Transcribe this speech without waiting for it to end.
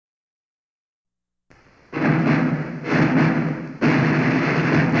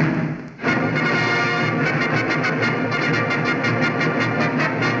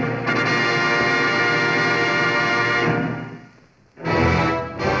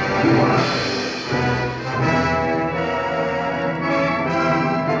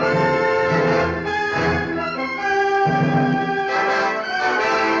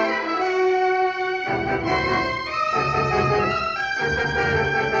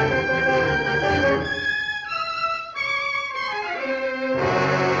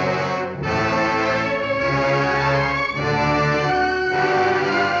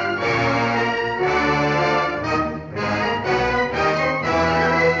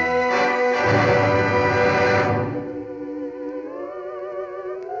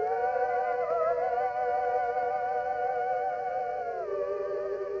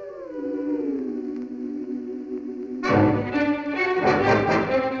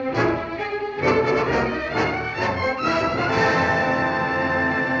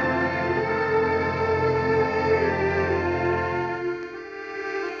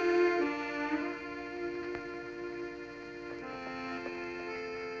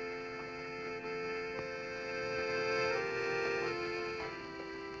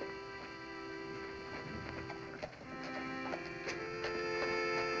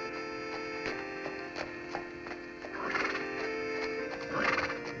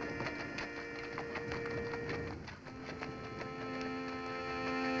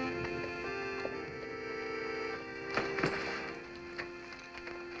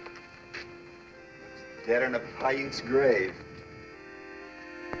Dead in a Paiute's grave.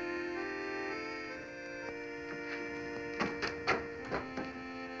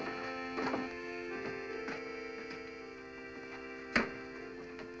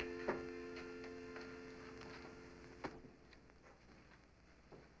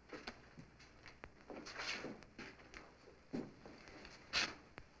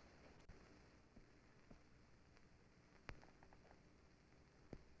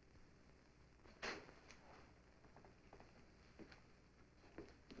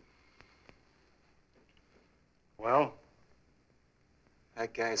 Well?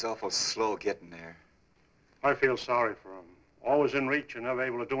 That guy's awful slow getting there. I feel sorry for him. Always in reach and never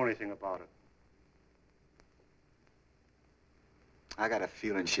able to do anything about it. I got a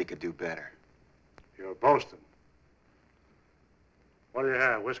feeling she could do better. You're boasting. What do you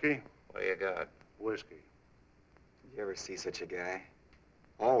have, whiskey? What do you got? Whiskey. Did you ever see such a guy?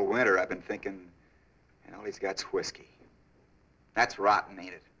 All winter I've been thinking, and all he's got's whiskey. That's rotten,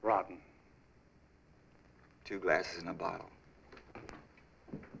 ain't it? Rotten. 2 glasses in a bottle.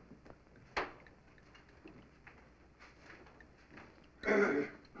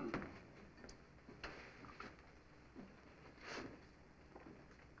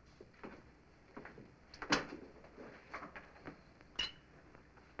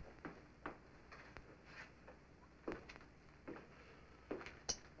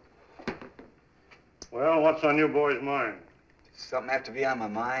 Well, what's on you boys' mind? Does something have to be on my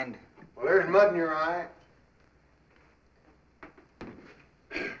mind? Well, there's mud in your eye.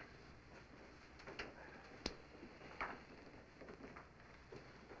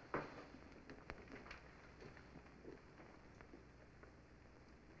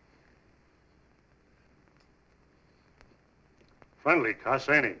 Friendly cuss,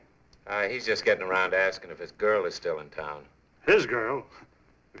 ain't he? He's just getting around asking if his girl is still in town. His girl?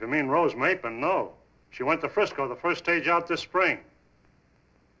 If you mean Rose Mapin, no. She went to Frisco the first stage out this spring.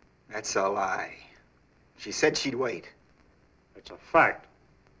 That's a lie. She said she'd wait. It's a fact.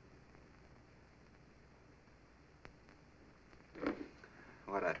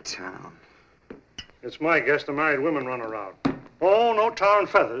 What a town. It's my guess the married women run around. Oh, no tar and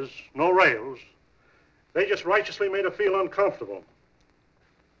feathers, no rails. They just righteously made her feel uncomfortable.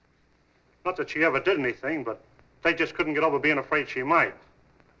 Not that she ever did anything, but they just couldn't get over being afraid she might.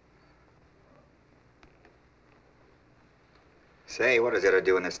 Say, what does that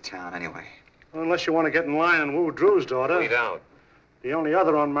do in this town, anyway? Well, unless you want to get in line and woo Drew's daughter. We don't. The only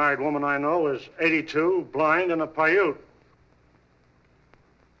other unmarried woman I know is 82, blind, and a Paiute.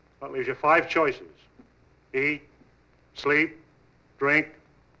 That leaves you 5 choices. Eat, sleep, drink,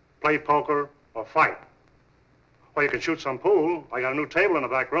 play poker, or fight. Or you can shoot some pool. I got a new table in the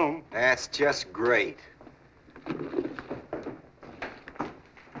back room. That's just great.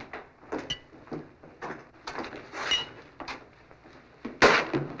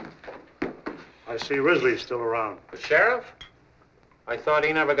 I see Risley's still around. The sheriff? I thought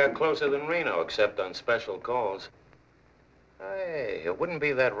he never got closer than Reno, except on special calls. Hey, it wouldn't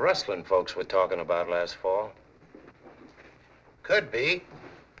be that rustling folks were talking about last fall. Could be.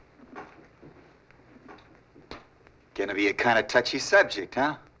 Gonna be a kind of touchy subject,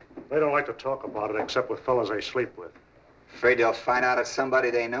 huh? They don't like to talk about it except with fellas they sleep with. Afraid they'll find out it's somebody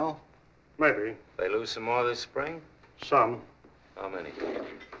they know? Maybe. They lose some more this spring? Some. How many?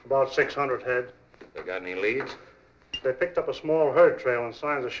 About 600 head. They got any leads? They picked up a small herd trail and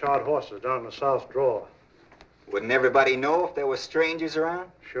signs of shod horses down in the south draw. Wouldn't everybody know if there were strangers around?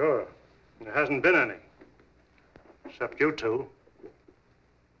 Sure. There hasn't been any. Except you two.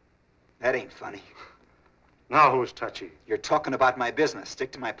 That ain't funny. Now who's touchy? You're talking about my business.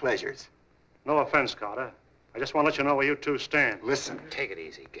 Stick to my pleasures. No offense, Carter. I just want to let you know where you two stand. Listen. Take it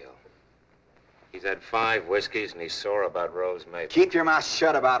easy, Gil. He's had 5 whiskeys and he's sore about Rose Mapin. Keep your mouth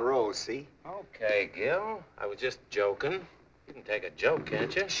shut about Rose, see? Okay, Gil. I was just joking. You can take a joke,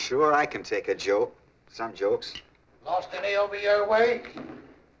 can't you? Sure, I can take a joke. Some jokes. Lost any over your way?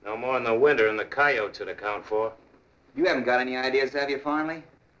 No more in the winter and the coyotes would account for. You haven't got any ideas, have you, finally?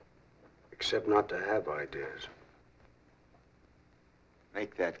 Except not to have ideas.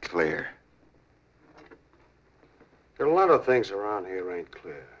 Make that clear. There are a lot of things around here ain't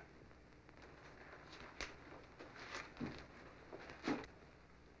clear.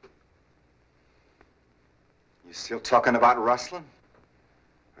 You still talking about rustling?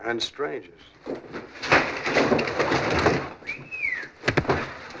 And strangers.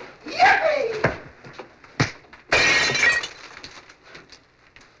 Yippee!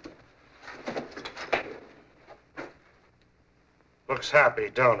 Looks happy,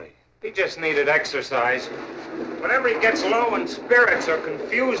 don't he? He just needed exercise. Whenever he gets low in spirits or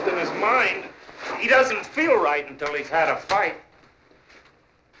confused in his mind, He doesn't feel right until he's had a fight.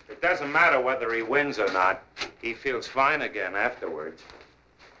 It doesn't matter whether he wins or not. He feels fine again afterwards.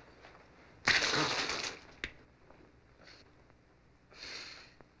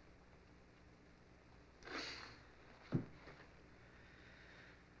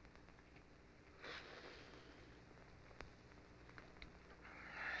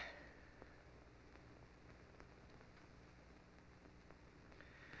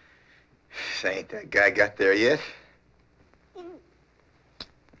 Ain't that guy got there yet?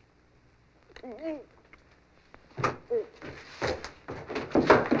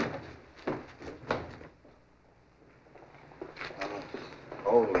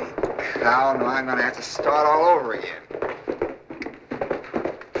 Holy cow, now I'm gonna have to start all over again.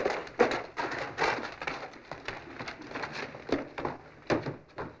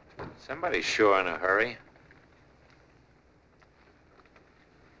 Somebody's sure in a hurry.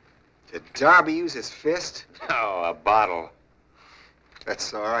 Did Darby use his fist? Oh, a bottle.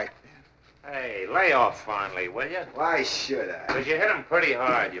 That's all right. Hey, lay off finally, will you? Why should I? Because you hit him pretty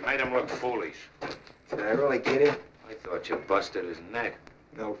hard. You made him look foolish. Did I really get him? I thought you busted his neck.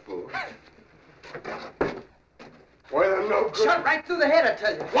 No fool. Well, I'm no good. Shot right through the head, I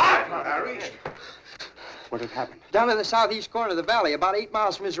tell you. What, Harry? What had happened? Down in the southeast corner of the valley, about 8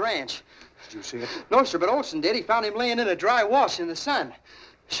 miles from his ranch. Did you see it? No, sir, but Olson did. He found him laying in a dry wash in the sun.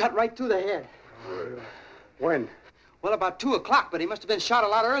 Shot right through the head. When? Well, about 2 o'clock, but he must have been shot a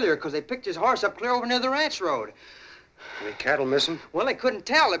lot earlier because they picked his horse up clear over near the ranch road. Any cattle missing? Well, they couldn't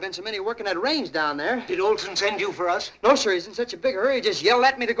tell. There've been so many working that range down there. Did Olson send you for us? No, sir, he's in such a big hurry, he just yelled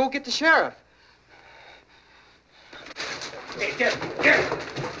at me to go get the sheriff. Hey, get.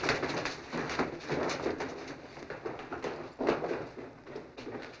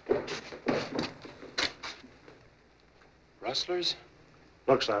 Rustlers?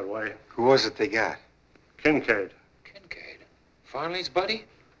 Looks that way. Who was it they got? Kincaid. Kincaid. Farley's buddy?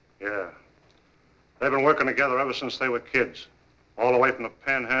 Yeah. They've been working together ever since they were kids. All the way from the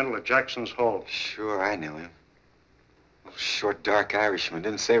Panhandle to Jackson's Hole. Sure, I knew him. Little short, dark Irishman.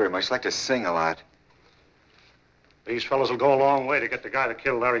 Didn't say very much. Liked to sing a lot. These fellas will go a long way to get the guy that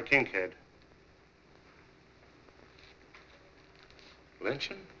killed Larry Kincaid.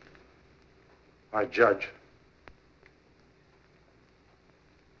 Lynching? I judge.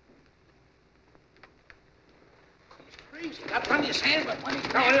 Crazy. Got plenty of sand, but money.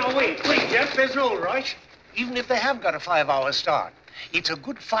 No, wait, Jeff. There's no rush. Even if they have got a 5-hour start, it's a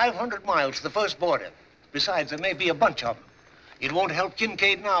good 500 miles to the first border. Besides, there may be a bunch of them. It won't help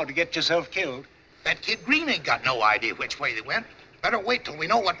Kincaid now to get yourself killed. That kid Green ain't got no idea which way they went. Better wait till we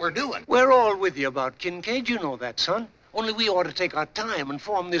know what we're doing. We're all with you about Kincaid. You know that, son. Only we ought to take our time and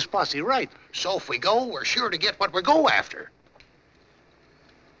form this posse right. So if we go, we're sure to get what we go after.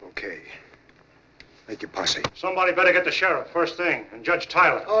 Okay. Make your posse. Somebody better get the sheriff first thing, and Judge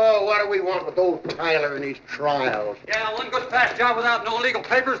Tyler. Oh, what do we want with old Tyler and his trials? Yeah, one goes past job without no legal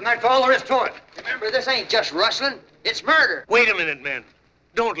papers, and that's all there is to it. Remember, this ain't just rustling. It's murder. Wait a minute, men.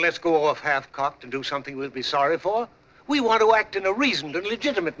 Don't let's go off half-cocked and do something we'll be sorry for. We want to act in a reasoned and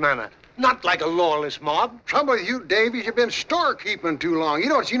legitimate manner, not like a lawless mob. Trouble with you, Davies, you've been storekeeping too long. You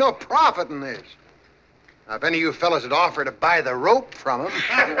don't see no profit in this. Now, if any of you fellas would offer to buy the rope from him...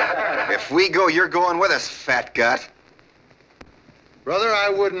 If we go, you're going with us, fat gut. Brother, I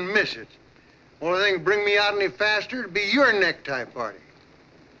wouldn't miss it. Only thing to bring me out any faster would be your necktie party.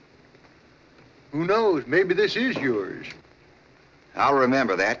 Who knows? Maybe this is yours. I'll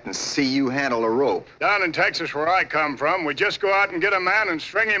remember that and see you handle a rope. Down in Texas, where I come from, we just go out and get a man and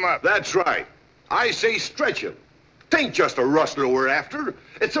string him up. That's right. I say stretch him. Tain't just a rustler we're after.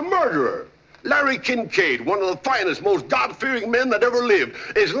 It's a murderer. Larry Kincaid, one of the finest, most God-fearing men that ever lived,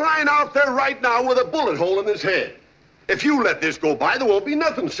 is lying out there right now with a bullet hole in his head. If you let this go by, there won't be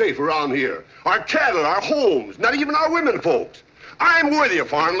nothing safe around here. Our cattle, our homes, not even our women folks. I'm with you,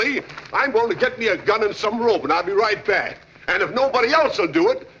 Farnley. I'm going to get me a gun and some rope, and I'll be right back. And if nobody else will do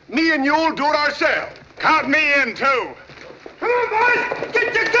it, me and you'll do it ourselves. Count me in, too. Come on, boys!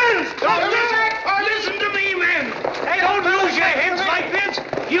 Get your guns! Listen to me, men. Hey, don't lose your heads like this.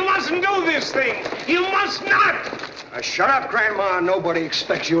 You mustn't do this thing. You must not. Shut up, Grandma. Nobody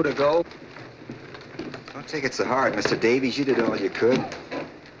expects you to go. Don't take it so hard, Mr. Davies. You did all you could.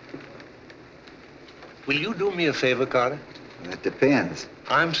 Will you do me a favor, Carter? That depends.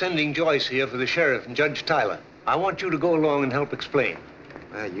 I'm sending Joyce here for the sheriff and Judge Tyler. I want you to go along and help explain.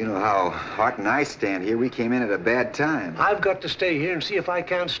 Well, you know how Hart and I stand here. We came in at a bad time. I've got to stay here and see if I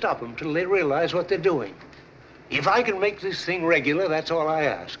can't stop them till they realize what they're doing. If I can make this thing regular, that's all I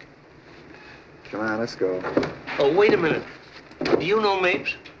ask. Come on, let's go. Oh, wait a minute. Do you know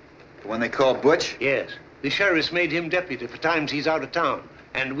Mapes? The one they call Butch? Yes. The sheriff's made him deputy for times he's out of town.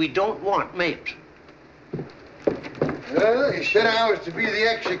 And we don't want Mapes. Well, you said I was to be the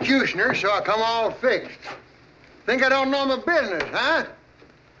executioner, so I come all fixed. Think I don't know my business, huh?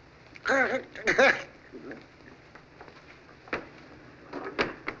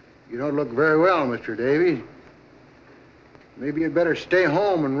 You don't look very well, Mr. Davies. Maybe you'd better stay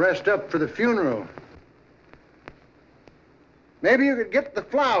home and rest up for the funeral. Maybe you could get the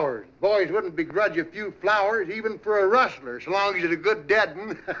flowers. Boys wouldn't begrudge a few flowers, even for a rustler, so long as he's a good dead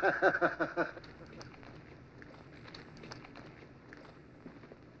one.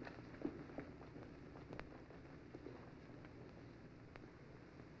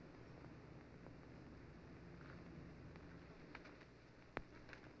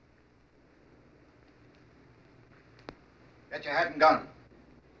 Get your hat and gun.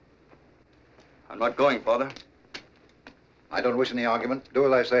 I'm not going, Father. I don't wish any argument.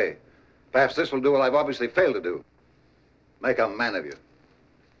 Do as I say. Perhaps this will do what I've obviously failed to do. Make a man of you.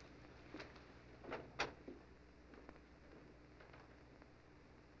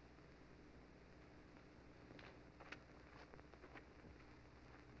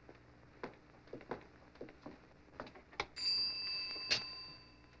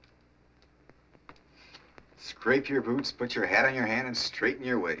 Scrape your boots, put your hat on your hand, and straighten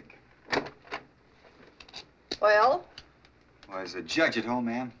your wig. Well? Well, is the judge at home,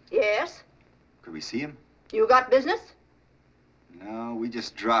 ma'am? Yes. Could we see him? You got business? No, we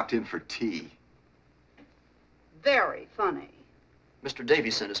just dropped in for tea. Very funny. Mr.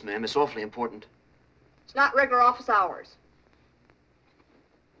 Davies sent us, ma'am. It's awfully important. It's not regular office hours.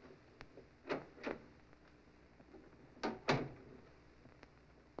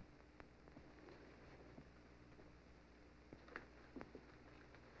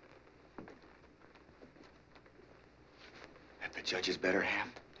 The judge is better half?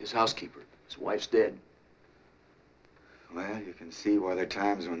 His housekeeper. His wife's dead. Well, you can see why there are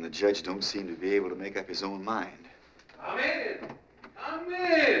times when the judge don't seem to be able to make up his own mind. Come in. Come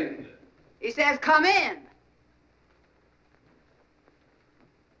in. He says, come in.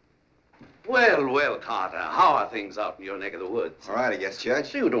 Well, well, Carter, how are things out in your neck of the woods? All right, I guess,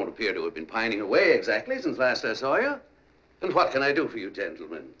 Judge. You don't appear to have been pining away exactly since last I saw you. And what can I do for you,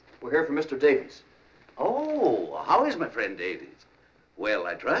 gentlemen? We're here for Mr. Davies. Oh, how is my friend Davies? Well,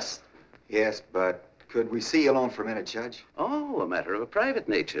 I trust. Yes, but could we see you alone for a minute, Judge? Oh, a matter of a private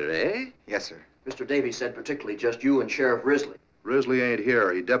nature, eh? Yes, sir. Mr. Davies said particularly just you and Sheriff Risley. Risley ain't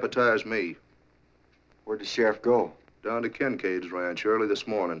here. He deputized me. Where'd the sheriff go? Down to Kincaid's ranch early this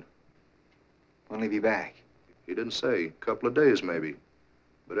morning. When'll he be back? He didn't say. A couple of days, maybe.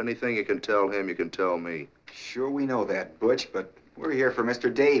 But anything you can tell him, you can tell me. Sure, we know that, Butch, but we're here for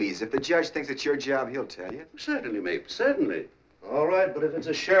Mr. Davies. If the judge thinks it's your job, he'll tell you. Certainly, mate, certainly. All right, but if it's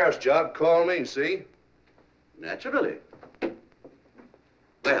a sheriff's job, call me, see? Naturally.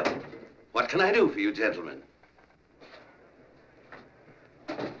 Well, what can I do for you, gentlemen?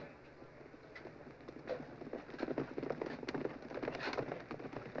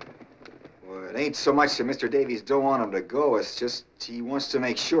 Well, it ain't so much that Mr. Davies don't want him to go. It's just he wants to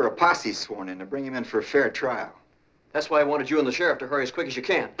make sure a posse's sworn in to bring him in for a fair trial. That's why I wanted you and the sheriff to hurry as quick as you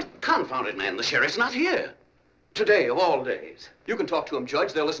can. Confound it, man. The sheriff's not here. Today, of all days. You can talk to him,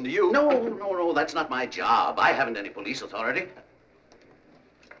 Judge. They'll listen to you. No, that's not my job. I haven't any police authority.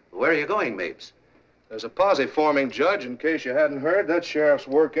 Where are you going, Mapes? There's a posse forming, Judge, in case you hadn't heard. That sheriff's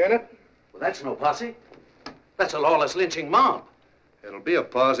work in it. Well, that's no posse. That's a lawless lynching mob. It'll be a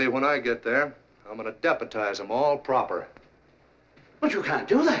posse when I get there. I'm gonna deputize them all proper. But you can't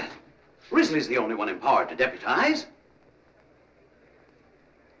do that. Risley's the only one empowered to deputize.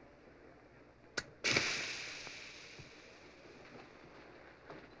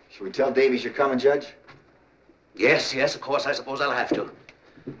 Should we tell Davies you're coming, Judge? Yes, of course, I suppose I'll have to.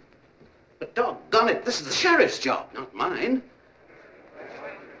 But doggone it, this is the sheriff's job, not mine.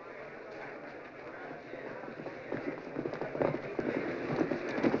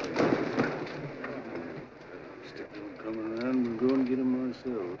 Coming around, we'll go and get him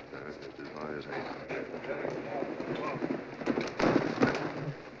myself.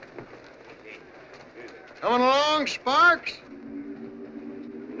 Coming along, Sparks?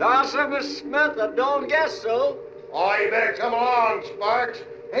 No, sir, Mr. Smith, I don't guess so. Oh, you better come along, Sparks.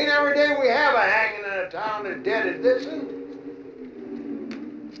 Ain't every day we have a hanging in a town as dead as this one.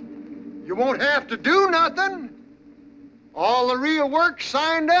 You won't have to do nothing. All the real work's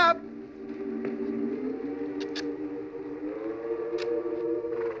signed up.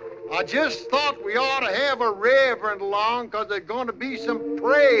 I just thought we ought to have a reverend along, 'cause there's going to be some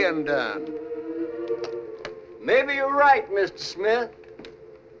praying done. Maybe you're right, Mr. Smith.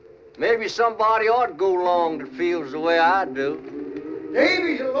 Maybe somebody ought to go along that feels the way I do.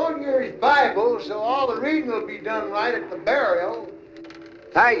 Davy's will loan you his Bible, so all the reading will be done right at the burial.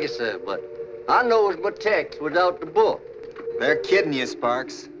 Thank you, sir, but I knows my text without the book. They're kidding you,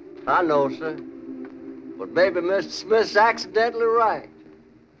 Sparks. I know, sir. But maybe Mr. Smith's accidentally right.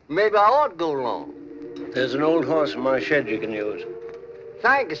 Maybe I ought to go along. There's an old horse in my shed you can use.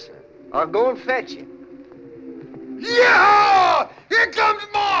 Thank you, sir. I'll go and fetch him. Yeah! Here comes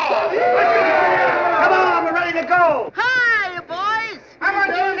Ma! Come on, we're ready to go. Hi, you boys. How about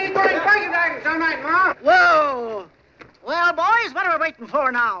you need putting buggy wagons all night, Ma? Whoa. Well, boys, what are we waiting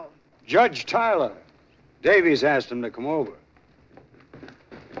for now? Judge Tyler. Davies asked him to come over.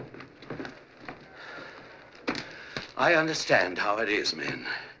 I understand how it is, men.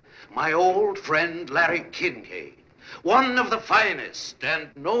 My old friend Larry Kincaid, one of the finest and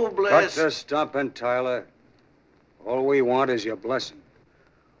noblest... Cut the stumping, Tyler. All we want is your blessing.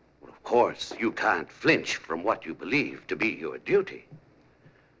 Well, of course, you can't flinch from what you believe to be your duty.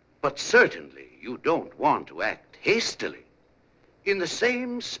 But certainly you don't want to act hastily, in the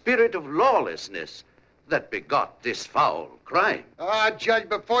same spirit of lawlessness that begot this foul crime. Judge,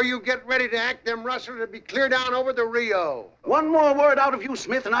 before you get ready to act, them rustlers will be clear down over the Rio. One more word out of you,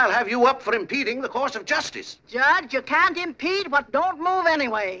 Smith, and I'll have you up for impeding the course of justice. Judge, you can't impede what don't move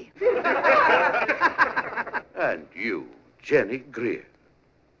anyway. And you, Jenny Greer,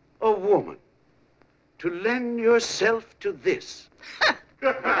 a woman, to lend yourself to this.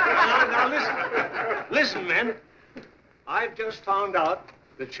 Now listen, men. I've just found out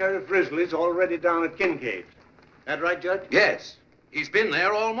that Sheriff Risley's already down at Kincaid's. That right, Judge? Yes. He's been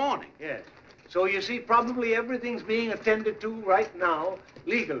there all morning. Yes. So you see, probably everything's being attended to right now,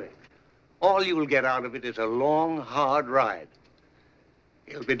 legally. All you'll get out of it is a long, hard ride.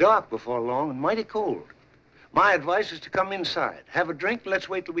 It'll be dark before long and mighty cold. My advice is to come inside, have a drink, and let's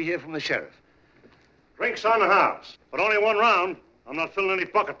wait till we hear from the sheriff. Drinks on the house, but only one round. I'm not filling any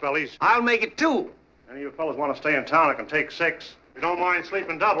bucket bellies. I'll make it 2. Any of you fellas want to stay in town, I can take 6. If you don't mind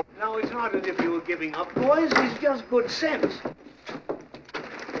sleeping double. No, it's not as if you were giving up, boys. It's just good sense.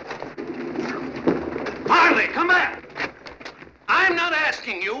 Marley, come back! I'm not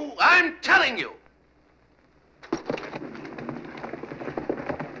asking you, I'm telling you.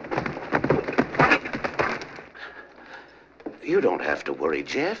 You don't have to worry,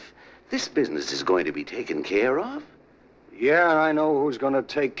 Jeff. This business is going to be taken care of. Yeah, and I know who's going to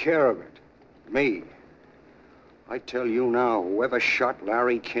take care of it. Me. I tell you now, whoever shot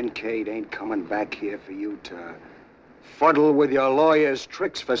Larry Kincaid ain't coming back here for you to fuddle with your lawyer's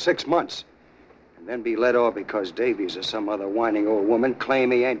tricks for 6 months. And then be let off because Davies or some other whining old woman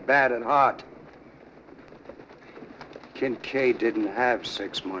claim he ain't bad at heart. Kincaid didn't have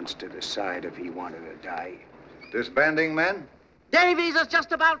 6 months to decide if he wanted to die. Disbanding, men? Davies has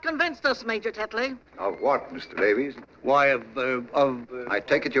just about convinced us, Major Tetley. Of what, Mr. Davies? Why, I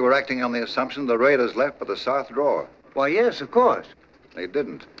take it you were acting on the assumption the raiders left for the south drawer. Why, yes, of course. They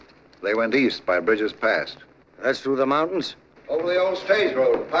didn't. They went east by Bridges Pass. That's through the mountains? Over the old stage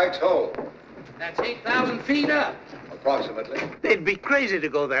road to Pike's Hole. That's 8,000 feet up. Approximately. They'd be crazy to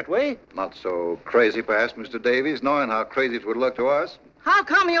go that way. Not so crazy, perhaps, Mr. Davies, knowing how crazy it would look to us. How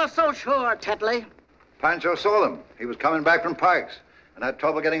come you're so sure, Tetley? Pancho saw them. He was coming back from Pike's and had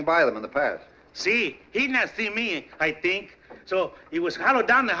trouble getting by them in the pass. See, he did not see me, I think. So he was hollow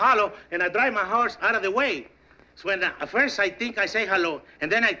down the hollow, and I drive my horse out of the way. So when at first I think I say hello,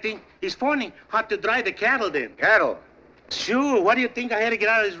 and then I think he's phoning how to drive the cattle then. Cattle? Sure, what do you think I had to get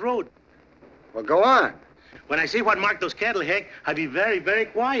out of this road? Well, go on. When I see what marked those cattle, Heck, I'd be very, very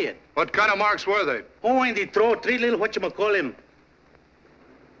quiet. What kind of marks were they? Oh, and they throw 3 little whatchamacallem.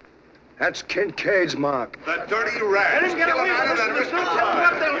 That's Kincaid's mark. The dirty rat. Let him get away from us. Don't tell them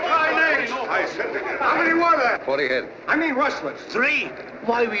what they'll try next. I said to get How many were there? 40 head. I mean rustlers. 3.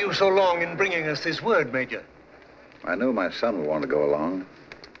 Why were you so long in bringing us this word, Major? I knew my son would want to go along.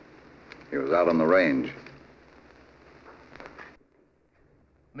 He was out on the range.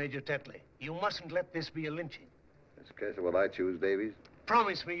 Major Tetley, you mustn't let this be a lynching. This case of what I choose, Davies.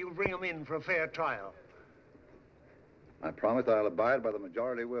 Promise me you'll bring him in for a fair trial. I promise I'll abide by the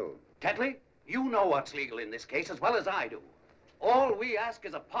majority will. Tetley, you know what's legal in this case as well as I do. All we ask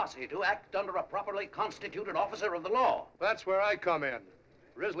is a posse to act under a properly constituted officer of the law. That's where I come in.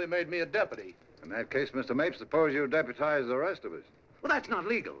 Risley made me a deputy. In that case, Mr. Mapes, suppose you deputize the rest of us. Well, that's not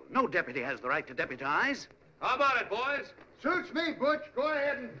legal. No deputy has the right to deputize. How about it, boys? Suits me, Butch. Go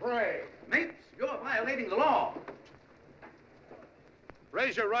ahead and pray. Mapes, you're violating the law.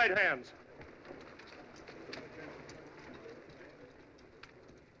 Raise your right hands.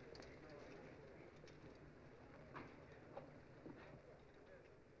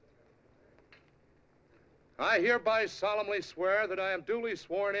 I hereby solemnly swear that I am duly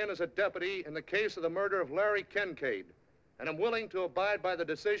sworn in as a deputy in the case of the murder of Larry Kincaid, and am willing to abide by the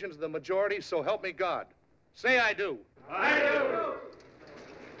decisions of the majority, so help me God. Say I do. I do.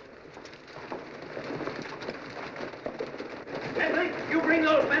 Henry, you bring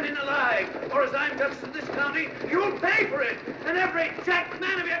those men in alive, or as I'm justice of this county, you'll pay for it, and every jack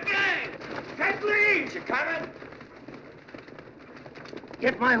man of your gang. Get leads, you coming?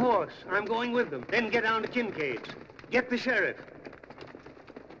 Get my horse. I'm going with them. Then get down to Kincaid's. Get the sheriff.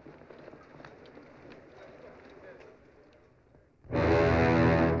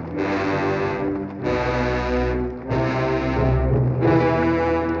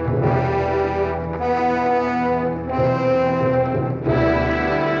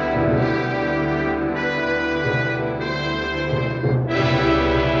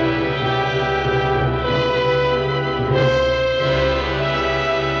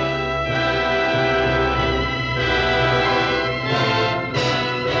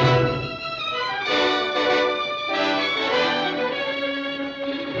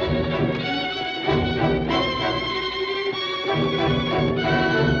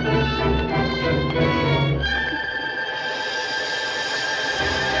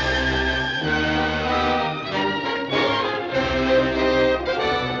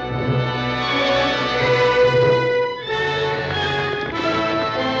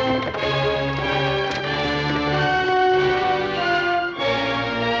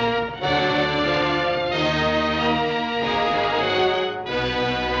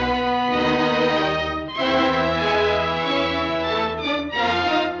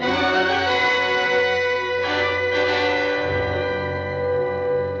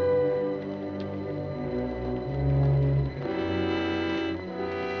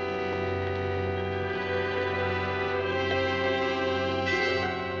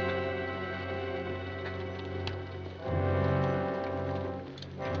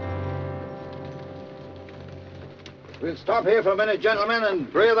 We'll stop here for a minute, gentlemen,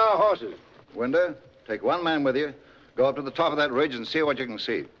 and breathe our horses. Winder, take one man with you. Go up to the top of that ridge and see what you can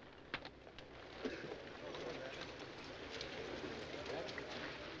see.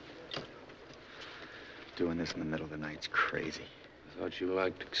 Doing this in the middle of the night's crazy. I thought you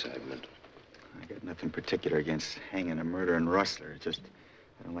liked excitement. I got nothing particular against hanging a murdering rustler. It's just,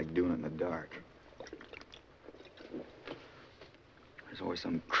 I don't like doing it in the dark. There's always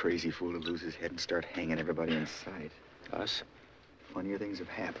some crazy fool who loses his head and start hanging everybody in sight. Us? Funnier things have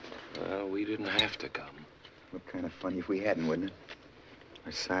happened. Well, we didn't have to come. What kind of funny if we hadn't, wouldn't it?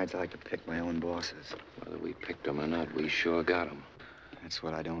 Besides, I like to pick my own bosses. Whether we picked them or not, we sure got them. That's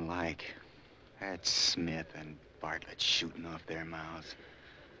what I don't like. That Smith and Bartlett shooting off their mouths.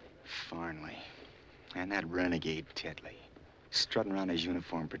 Farnley. And that renegade Tetley. Strutting around his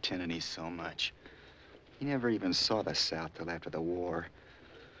uniform, pretending he's so much. He never even saw the South till after the war.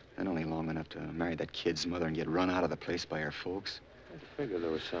 And only long enough to marry that kid's mother and get run out of the place by her folks. I figured there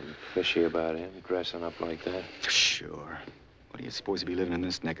was something fishy about him, dressing up like that. Sure. What do you suppose he'd be living in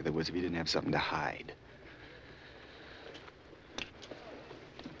this neck of the woods if he didn't have something to hide?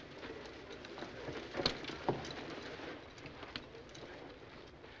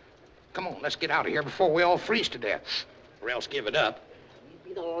 Come on, let's get out of here before we all freeze to death. Or else give it up. You'd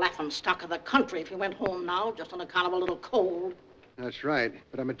be the laughing stock of the country if you went home now, just on account of a little cold. That's right.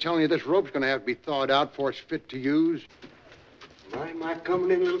 But I'm telling you, this rope's going to have to be thawed out before it's fit to use. Am I coming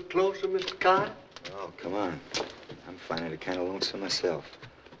in a little closer, Mr. Carter? Oh, come on. I'm finding it kind of lonesome myself.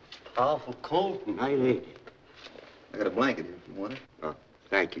 Powerful cold tonight, ain't it? I got a blanket here if you want it. Oh,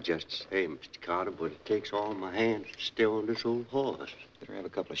 thank you just the same, Mr. Carter, but it takes all my hands to steer on this old horse. Better have a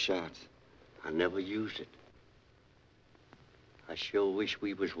couple of shots. I never use it. I sure wish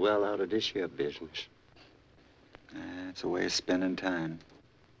we was well out of this here business. It's a way of spending time.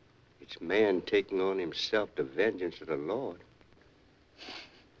 It's man taking on himself the vengeance of the Lord.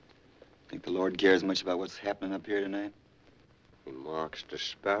 Think the Lord cares much about what's happening up here tonight? He marks the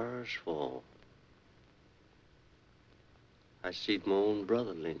sparrows fall. I seed my own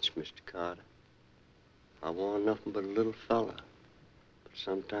brother lynched, Mr. Carter. I warn't nothing but a little fella. But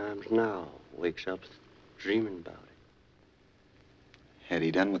sometimes now wakes up dreaming about it. Had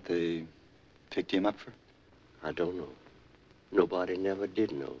he done what they picked him up for? I don't know. Nobody never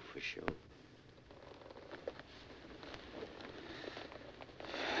did know for sure.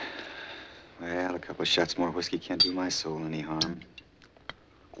 Well, a couple of shots more whiskey can't do my soul any harm.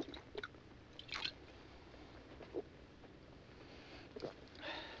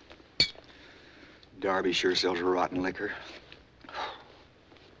 Darby sure sells a rotten liquor.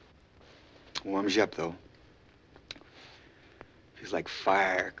 Warms you up, though. Feels like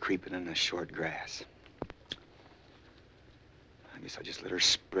fire creeping in the short grass. I guess I'll just let her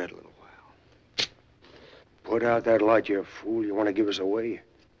spread a little while. Put out that light, you fool. You want to give us away?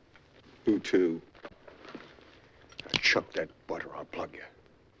 Who to? Chuck that butter, I'll plug you.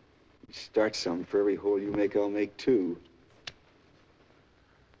 You start some. For every hole you make, I'll make two.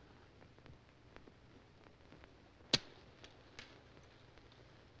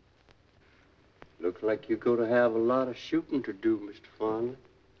 Looks like you're going to have a lot of shooting to do, Mr. Fonda.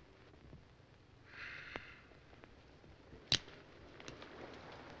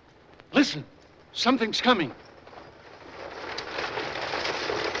 Listen, something's coming.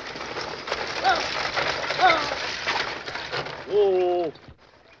 Whoa.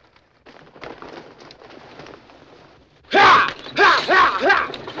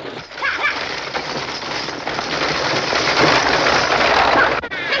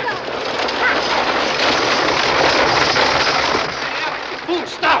 Fool,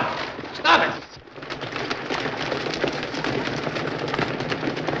 stop! Stop it!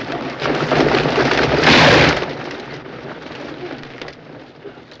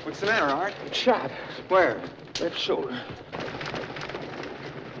 What's the matter, Art? Shot. Where? Left shoulder.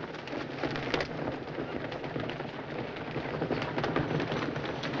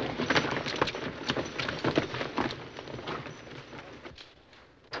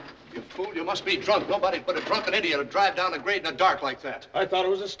 You fool, you must be drunk. Nobody but a drunken idiot would drive down a grade in the dark like that. I thought it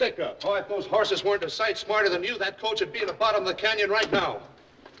was a stick-up. Oh, if those horses weren't a sight smarter than you, that coach would be at the bottom of the canyon right now.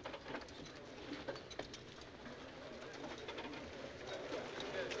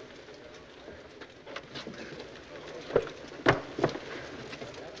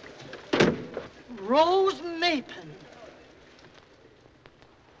 Rose Mapin.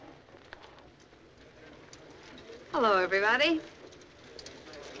 Hello, everybody.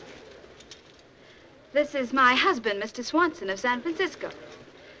 This is my husband, Mr. Swanson of San Francisco.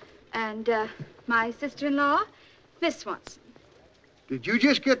 And my sister-in-law, Miss Swanson. Did you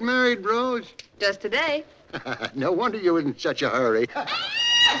just get married, Rose? Just today. No wonder you were in such a hurry.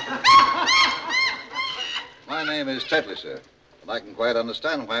 My name is Tetley, sir. And I can quite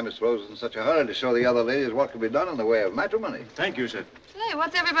understand why Miss Rose is in such a hurry to show the other ladies what can be done in the way of matrimony. Thank you, sir. Hey,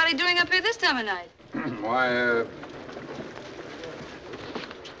 what's everybody doing up here this time of night? Why,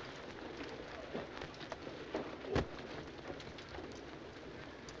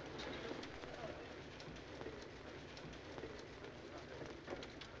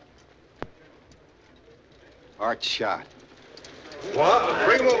 Art shot. What?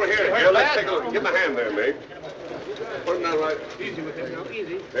 Bring him over here. Here, let's take a look. Give him a hand there, mate. Put him down right. Easy with him now,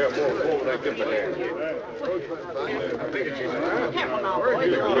 easy. There, forward there. Give him a hand. Careful now,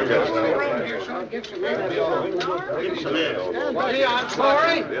 boys. Hey, I'm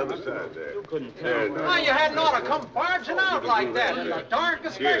sorry. The other side there. You couldn't Why, you hadn't ought to come barging out like that, in the dark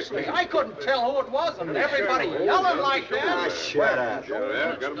especially. I couldn't tell who it was, and everybody yelling like that. Shut up.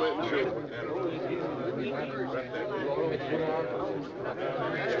 Yeah, got him right in the shoe.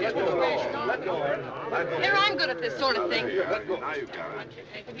 Here, I'm good at this sort of thing.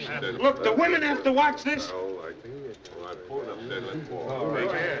 Look, the women have to watch this. Oh, I pulled up there. Let's walk.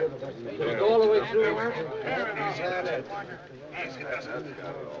 Go all the way through, Mark.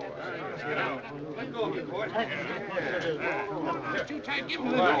 Let go of it, boy. Too tight. Give him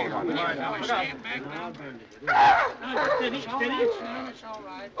the door. Stand back now. Steady. It's all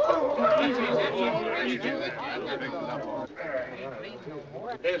right.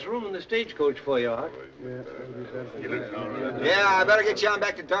 There's room in the stagecoach for you, Art. Yeah, I better get you on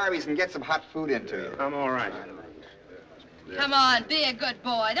back to Darby's and get some hot food into you. I'm all right. Come on, be a good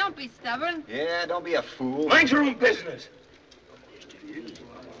boy. Don't be stubborn. Yeah, don't be a fool. Mind your own business.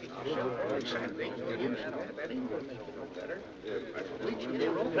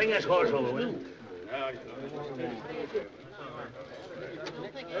 Bring this horse over, will you?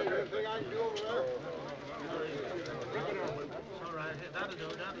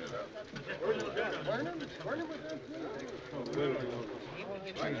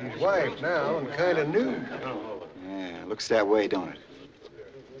 She's his wife now and kind of new. Yeah, looks that way, don't it?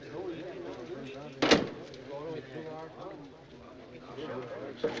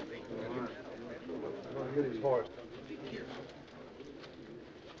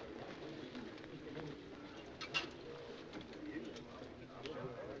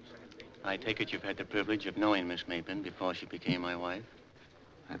 I take it you've had the privilege of knowing Miss Mapin before she became my wife?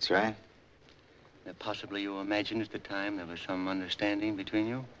 That's right. Possibly you imagined at the time there was some understanding between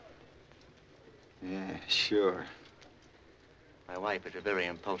you? Yeah, sure. My wife is a very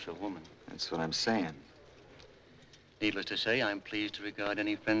impulsive woman. That's what I'm saying. Needless to say, I'm pleased to regard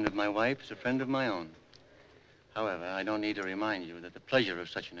any friend of my wife as a friend of my own. However, I don't need to remind you that the pleasure of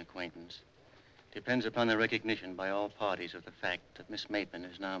such an acquaintance depends upon the recognition by all parties of the fact that Miss Maitland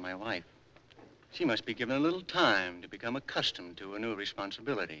is now my wife. She must be given a little time to become accustomed to her new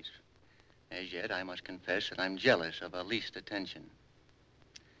responsibilities. As yet, I must confess that I'm jealous of her least attention.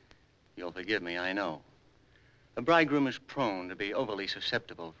 You'll forgive me, I know. A bridegroom is prone to be overly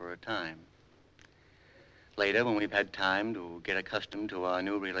susceptible for a time. Later, when we've had time to get accustomed to our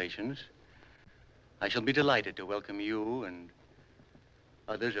new relations, I shall be delighted to welcome you and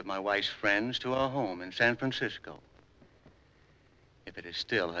others of my wife's friends to our home in San Francisco, if it is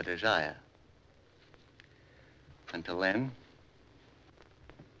still her desire. Until then,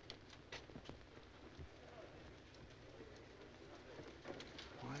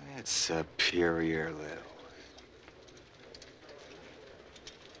 That's superior, Lil.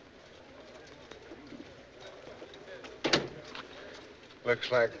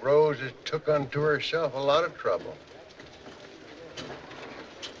 Looks like Rose has took unto herself a lot of trouble.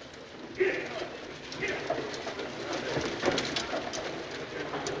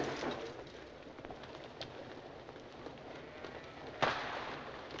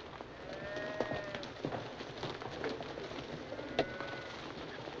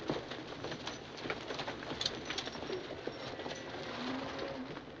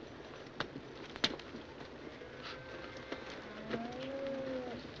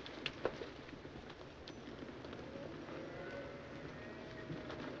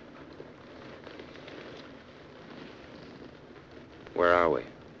 Where are we?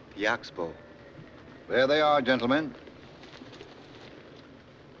 The Oxbow. There they are, gentlemen.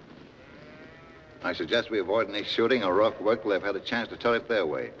 I suggest we avoid any shooting or rough work till they've had a chance to tell it their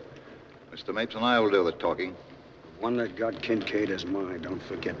way. Mr. Mapes and I will do the talking. The one that got Kincaid is mine. Don't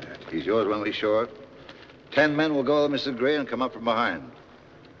forget that. He's yours when we're short. 10 men will go with Mrs. Gray and come up from behind.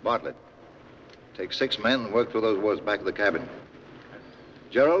 Bartlett, take 6 men and work through those woods back of the cabin.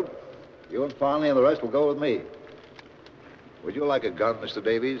 Gerald, you and Farnley and the rest will go with me. Would you like a gun, Mr.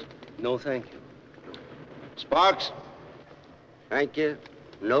 Davies? No, thank you. Sparks? Thank you.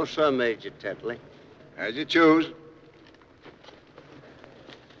 No, sir, Major Tetley. As you choose.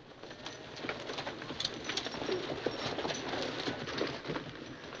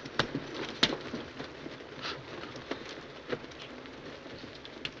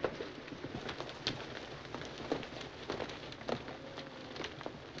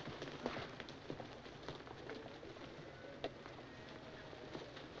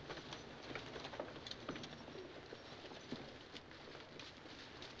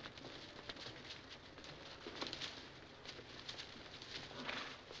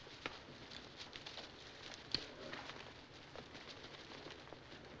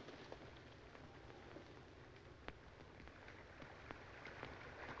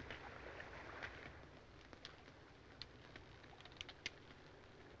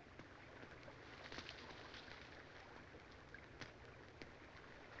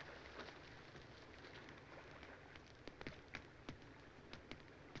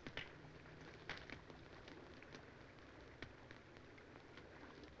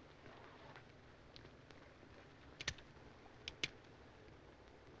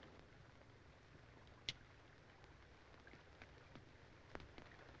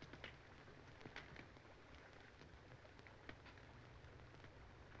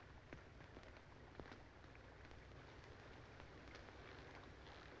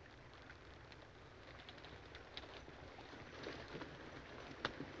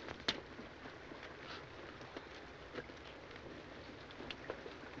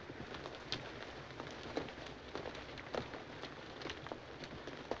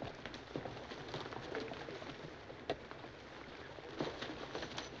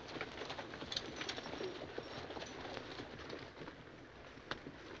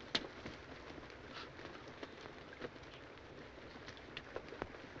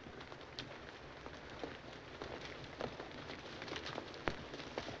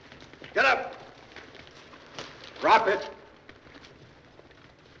 Get up. Drop it.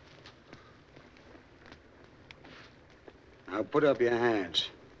 Now put up your hands.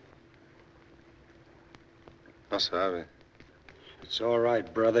 No sabe. It's all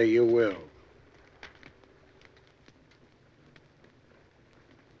right, brother. You will.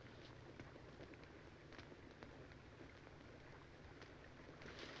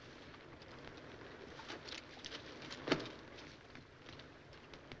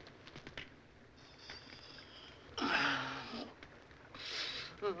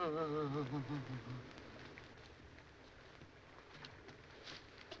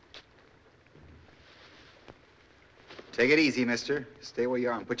 Take it easy, mister. Stay where you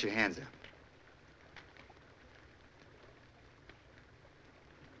are and put your hands up.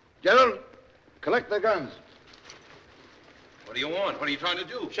 Gerald, their guns. What do you want? What are you trying to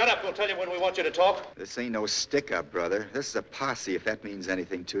do? Shut up. We'll tell you when we want you to talk. This ain't no stick-up, brother. This is a posse, if that means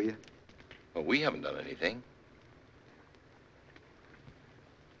anything to you. Well, we haven't done anything.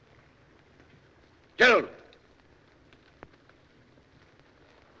 Gerald.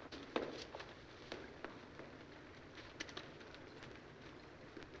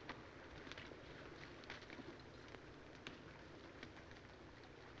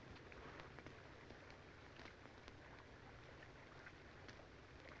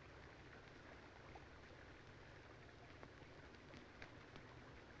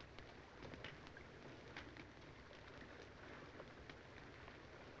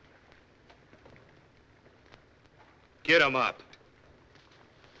 Get him up.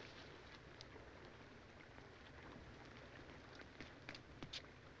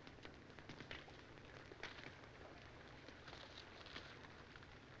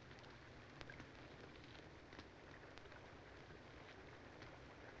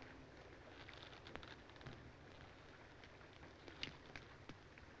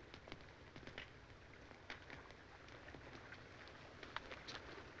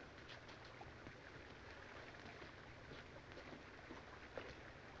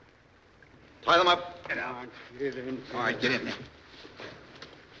 Tie them up. Get out. Get in. All right, get in there.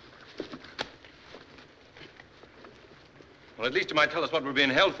 Well, at least you might tell us what we're being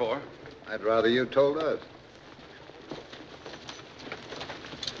held for. I'd rather you told us.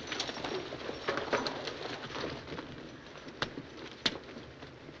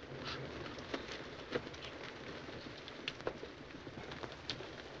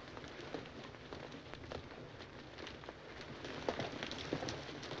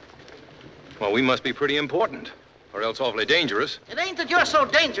 Well, we must be pretty important, or else awfully dangerous. It ain't that you're so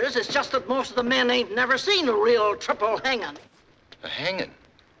dangerous, it's just that most of the men ain't never seen a real triple hanging. A hanging?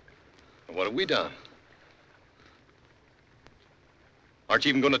 Well, what have we done? Aren't you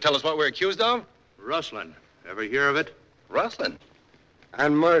even going to tell us what we're accused of? Rustling. Ever hear of it? Rustling?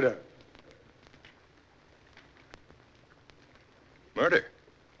 And murder. Murder?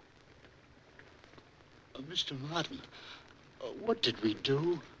 Mr. Martin, what did we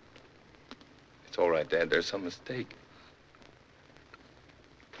do? It's all right, Dad. There's some mistake.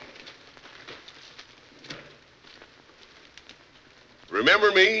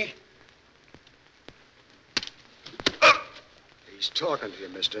 Remember me? He's talking to you,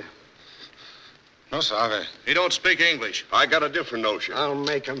 mister. No, sir. He don't speak English. I got a different notion. I'll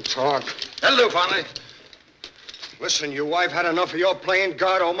make him talk. That'll do, Fonda. Listen, you wife had enough of your playing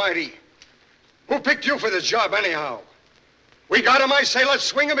God Almighty. Who picked you for this job, anyhow? We got him, I say, let's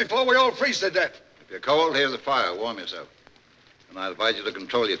swing him before we all freeze to death. If you're cold, here's a fire. Warm yourself. And I advise you to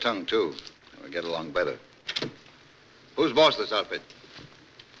control your tongue, too. We'll get along better. Who's boss of this outfit?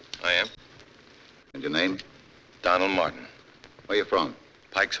 I am. And your name? Donald Martin. Where you from?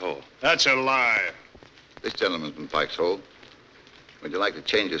 Pike's Hole. That's a lie. This gentleman's from Pike's Hole. Would you like to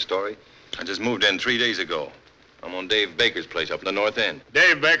change your story? I just moved in 3 days ago. I'm on Dave Baker's place up in the north end.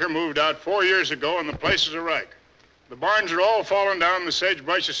 Dave Baker moved out 4 years ago, and the place is a wreck. The barns are all falling down, the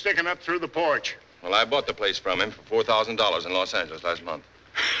sagebrush is sticking up through the porch. Well, I bought the place from him for $4,000 in Los Angeles last month.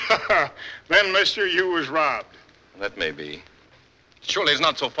 Then, mister, you was robbed. That may be. Surely it's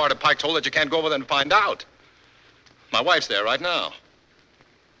not so far to Pike's Hole that you can't go over there and find out. My wife's there right now.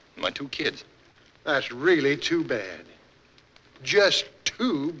 And my 2 kids. That's really too bad. Just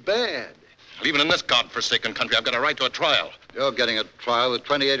too bad. Well, even in this godforsaken country, I've got a right to a trial. You're getting a trial that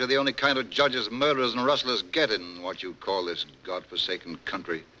 28 are the only kind of judges murderers and rustlers get in what you call this godforsaken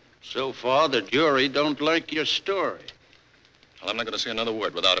country. So far, the jury don't like your story. Well, I'm not going to say another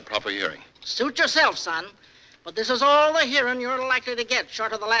word without a proper hearing. Suit yourself, son. But this is all the hearing you're likely to get,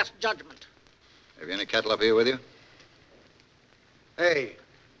 short of the last judgment. Have you any cattle up here with you? Hey,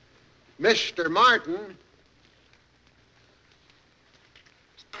 Mr. Martin.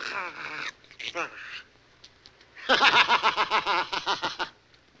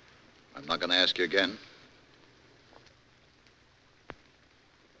 I'm not going to ask you again.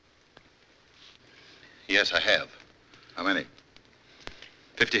 Yes, I have. How many?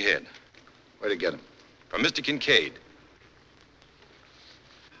 50 head. Where'd you get them? From Mr. Kincaid.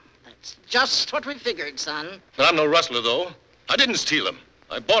 That's just what we figured, son. But I'm no rustler, though. I didn't steal them.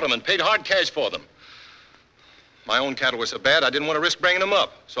 I bought them and paid hard cash for them. My own cattle were so bad, I didn't want to risk bringing them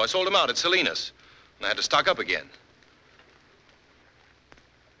up. So I sold them out at Salinas. And I had to stock up again.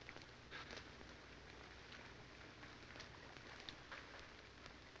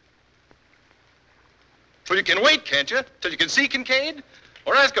 Well, you can wait, can't you? Till you can see Kincaid?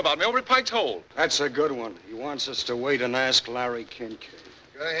 Or ask about me over at Pike's Hole. That's a good one. He wants us to wait and ask Larry Kincaid.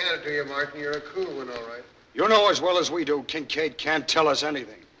 I hand it to you, Martin. You're a cool one, all right. You know as well as we do, Kincaid can't tell us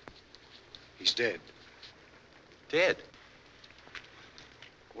anything. He's dead. Dead?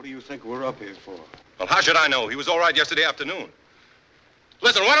 What do you think we're up here for? Well, how should I know? He was all right yesterday afternoon.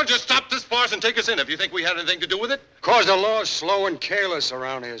 Listen, why don't you stop this farce and take us in if you think we had anything to do with it? 'Cause the law's slow and careless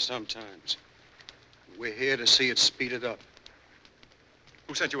around here sometimes. We're here to see it speeded up.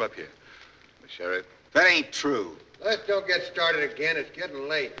 Who sent you up here? The sheriff. That ain't true. Let's don't get started again. It's getting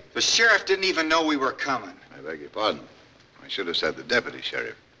late. The sheriff didn't even know we were coming. I beg your pardon. I should have said the deputy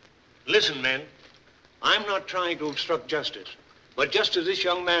sheriff. Listen, men. I'm not trying to obstruct justice. But just as this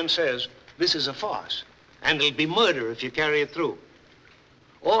young man says, this is a farce. And it'll be murder if you carry it through.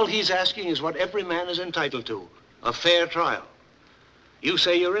 All he's asking is what every man is entitled to, a fair trial. You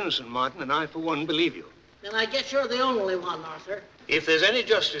say you're innocent, Martin, and I, for one, believe you. Then I guess you're the only one, Arthur. If there's any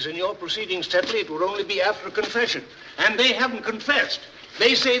justice in your proceedings, Tetley, it would only be after a confession. And they haven't confessed.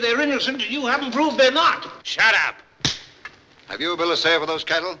 They say they're innocent, and you haven't proved they're not. Shut up. Have you a bill of sale for those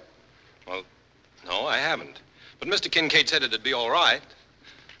cattle? Well, no, I haven't. But Mr. Kincaid said it'd be all right.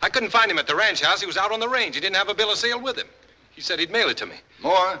 I couldn't find him at the ranch house. He was out on the range. He didn't have a bill of sale with him. He said he'd mail it to me.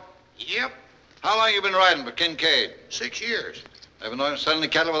 More? Yep, How long you been riding for Kincaid? 6 years. Ever known him selling the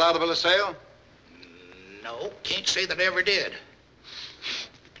cattle without a bill of sale? No, can't say that I ever did.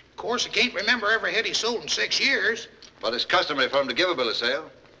 Of course, I can't remember every head he sold in 6 years. But it's customary for him to give a bill of sale.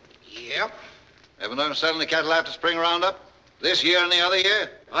 Yep. Ever known him selling the cattle after spring roundup? This year and the other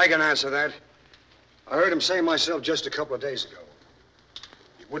year? I can answer that. I heard him say myself just a couple of days ago.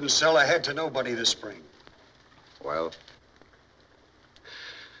 He wouldn't sell a head to nobody this spring. Well?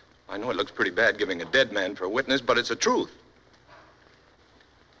 I know it looks pretty bad giving a dead man for a witness, but it's the truth.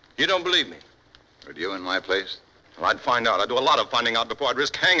 You don't believe me? Would you in my place? Well, I'd find out. I'd do a lot of finding out before I'd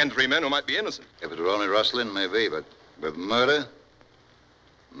risk hanging 3 men who might be innocent. If it were only rustling, maybe, but with murder?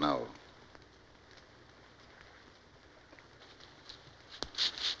 No.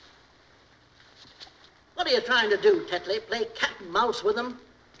 What are you trying to do, Tetley? Play cat and mouse with them?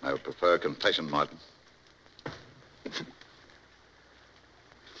 I would prefer a confession, Martin.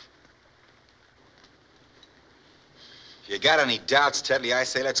 If you got any doubts, Tetley, I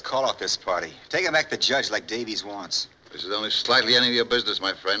say let's call off this party. Take him back to the judge like Davies wants. This is only slightly any of your business,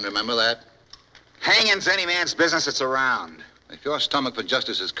 my friend. Remember that? Hanging's any man's business that's around. If your stomach for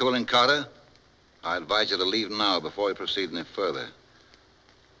justice is cooling, Carter, I advise you to leave now before we proceed any further.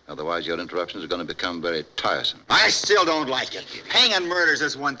 Otherwise, your interruptions are going to become very tiresome. I still don't like it. Hanging murders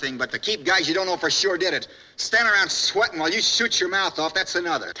is one thing, but to keep guys you don't know for sure did it, stand around sweating while you shoot your mouth off, that's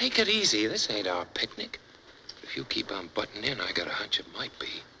another. Take it easy. This ain't our picnic. If you keep on butting in, I got a hunch it might be.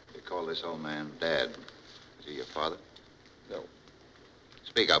 You call this old man Dad. Is he your father? No.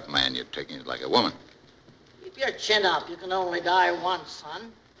 Speak up, man. You're taking it like a woman. Keep your chin up. You can only die once,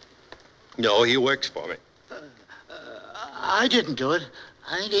 son. No, he works for me. I didn't do it.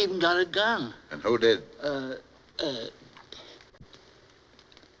 I ain't even got a gun. And who did? The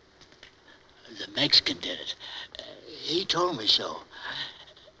Mexican did it. He told me so.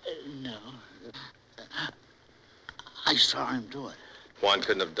 No. I saw him do it. Juan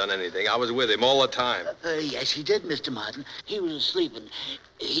couldn't have done anything. I was with him all the time. Yes, he did, Mr. Martin. He was asleep, and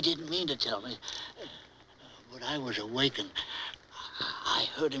he didn't mean to tell me. But I was awake, and I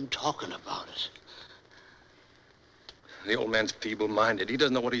heard him talking about it. The old man's feeble-minded. He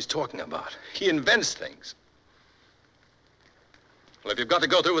doesn't know what he's talking about. He invents things. Well, if you've got to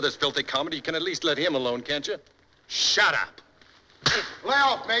go through with this filthy comedy, you can at least let him alone, can't you? Shut up. Lay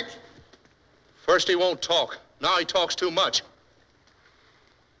off, mates. First he won't talk. Now he talks too much.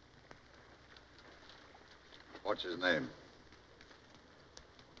 What's his name?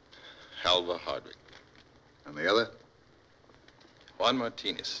 Alva Hardwick. And the other? Juan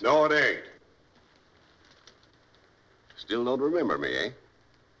Martinez. No, it ain't. Still don't remember me, eh?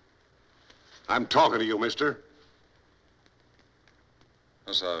 I'm talking to you, mister.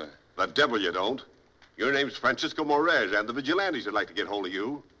 I'm sorry. The devil you don't. Your name's Francisco Morez, and the vigilantes would like to get hold of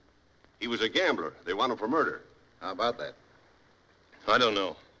you. He was a gambler. They want him for murder. How about that? I don't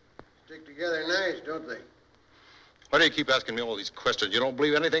know. Stick together nice, don't they? Why do you keep asking me all these questions? You don't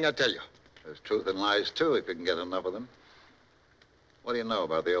believe anything I tell you. There's truth in lies, too, if you can get enough of them. What do you know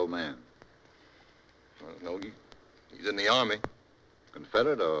about the old man? No, he's in the Army.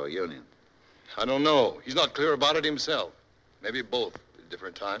 Confederate or Union? I don't know. He's not clear about it himself. Maybe both at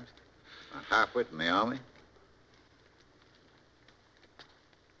different times. A half-wit in the Army?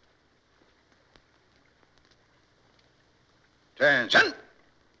 Attention!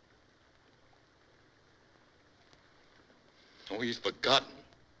 Oh, he's forgotten.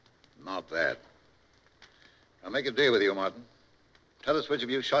 Not that. I'll make a deal with you, Martin. Tell us which of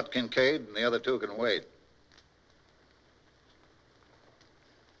you shot Kincaid, and the other two can wait.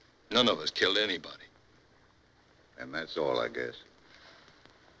 None of us killed anybody. And that's all, I guess.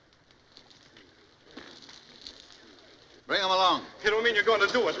 Bring him along. You don't mean you're going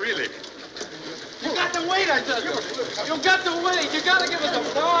to do it, really? You got to wait, I tell you. You got to wait. You got to give us some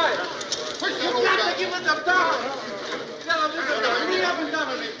time. You got to give us some time. Tell them this is we haven't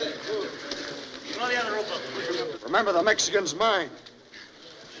done anything. Throw the other rope up. Remember, the Mexican's mine.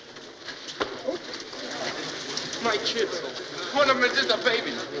 My kids. One of them is just a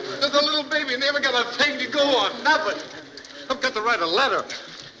baby. There's a little baby, and they haven't got a thing to go on. Nothing. I've got to write a letter.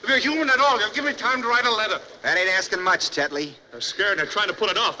 If you're human at all, you'll give me time to write a letter. That ain't asking much, Tetley. They're scared and they're trying to put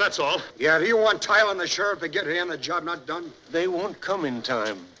it off, that's all. Yeah, do you want Tyler and the sheriff to get here and the job not done? They won't come in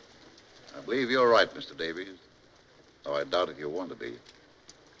time. I believe you're right, Mr. Davies. Though I doubt if you want to be.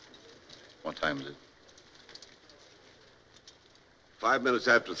 What time is it? 5 minutes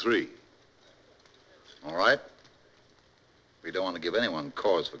after 3. All right. We don't want to give anyone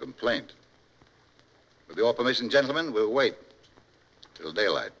cause for complaint. With your permission, gentlemen, we'll wait till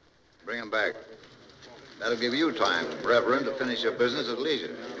daylight. Bring him back. That'll give you time, Reverend, to finish your business at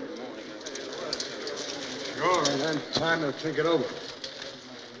leisure. Sure, and then time to think it over.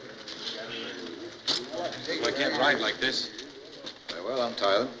 I can't ride like this. Very well, I'm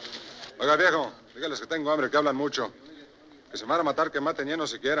Tyler. Oiga, viejo, dígales que tengo hambre, que hablan mucho. Que se van a matar, que maten lleno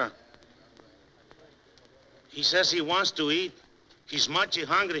siquiera. He says he wants to eat. He's mighty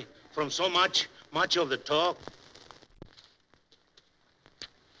hungry from so much of the talk.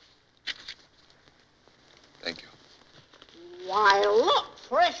 Thank you. Why, look,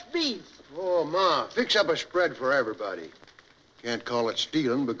 fresh beef. Oh, Ma, fix up a spread for everybody. Can't call it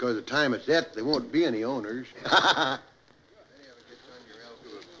stealing because the time it's at, there won't be any owners.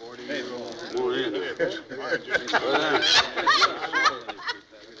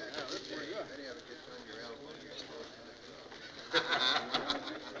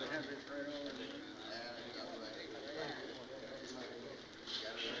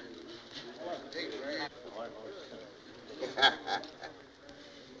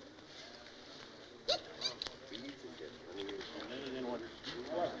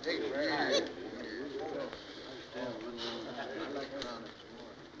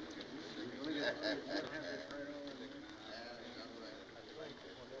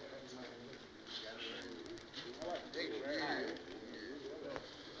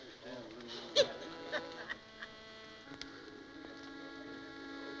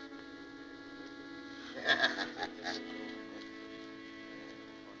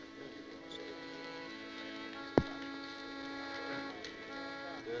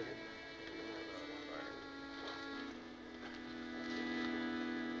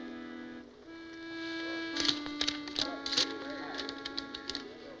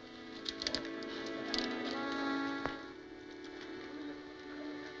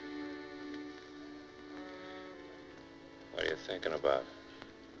 What are you thinking about?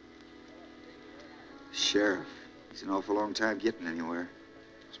 Sheriff, he's an awful long time getting anywhere.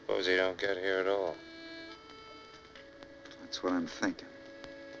 Suppose he don't get here at all. That's what I'm thinking.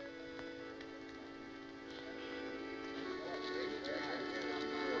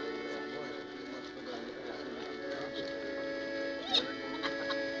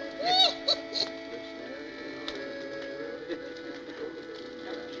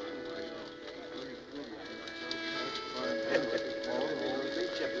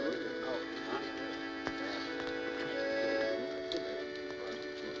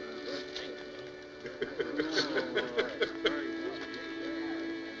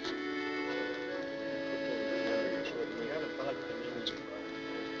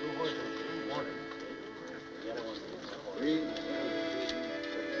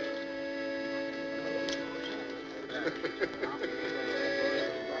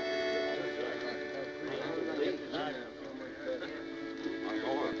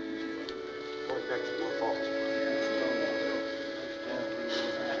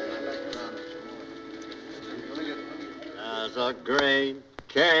 There's a great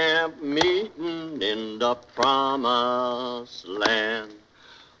camp meeting in the promised land.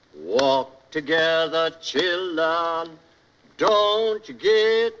 Walk together, children, don't you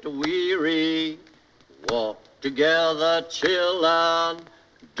get weary. Walk together, children,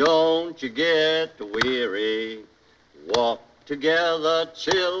 don't you get weary. Walk together,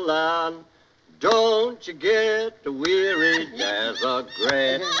 children, don't you get weary. There's a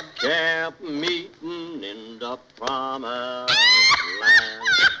great camp meeting in the promised land.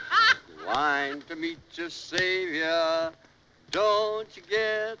 Line to meet your Savior, don't you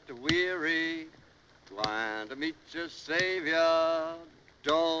get weary. flying to meet your savior.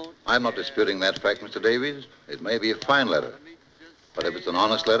 Don't. I'm not disputing that fact, Mr. Davies. It may be a fine letter. But if it's an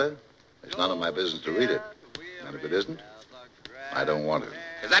honest letter, it's none of my business to read it. And if it isn't, I don't want it.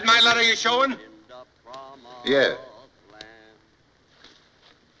 Is that my letter you're showing? Yeah.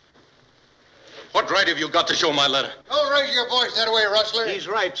 What right have you got to show my letter? Don't raise your voice that way, Rustler. He's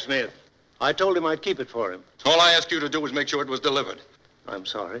right, Smith. I told him I'd keep it for him. All I asked you to do was make sure it was delivered. I'm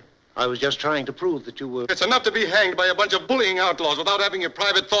sorry. I was just trying to prove that you were... It's enough to be hanged by a bunch of bullying outlaws without having your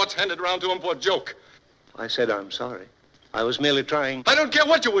private thoughts handed around to them for a joke. I said I'm sorry. I was merely trying... I don't care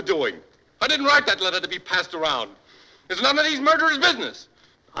what you were doing. I didn't write that letter to be passed around. It's none of these murderers' business.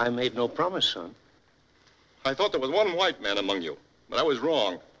 I made no promise, son. I thought there was one white man among you, but I was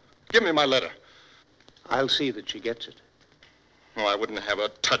wrong. Give me my letter. I'll see that she gets it. Oh, I wouldn't have her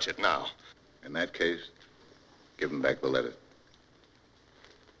touch it now. In that case, give him back the letter.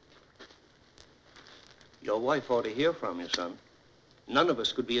 Your wife ought to hear from you, son. None of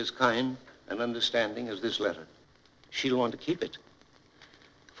us could be as kind and understanding as this letter. She'll want to keep it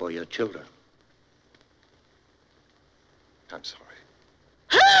for your children. I'm sorry.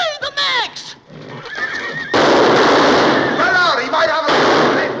 Hey, the Max! Run out! He might have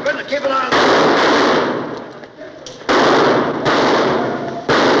a... Better keep it on.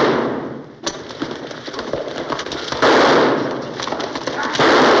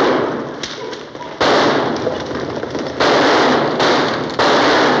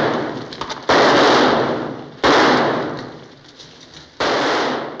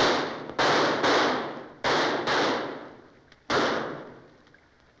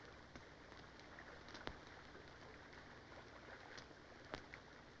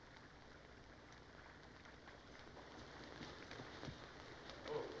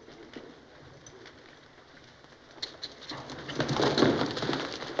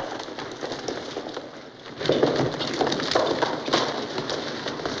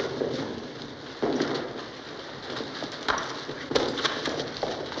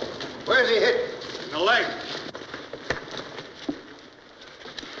 Where's he hit? In the leg.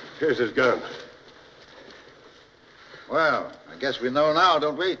 Here's his gun. Well, I guess we know now,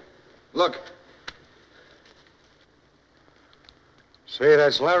 don't we? Look. Say,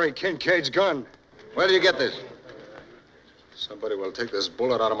 that's Larry Kincaid's gun. Where do you get this? Somebody will take this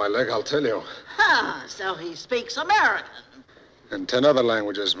bullet out of my leg, I'll tell you. Huh, so he speaks American. And 10 other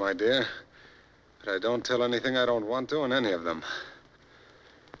languages, my dear. But I don't tell anything I don't want to in any of them.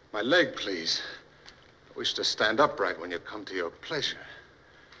 My leg, please. I wish to stand upright when you come to your pleasure.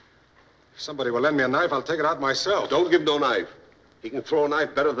 If somebody will lend me a knife, I'll take it out myself. Don't give no knife. He can throw a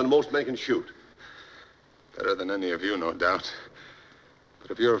knife better than most men can shoot. Better than any of you, no doubt.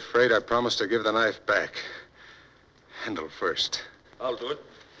 But if you're afraid, I promise to give the knife back. Handle first. I'll do it.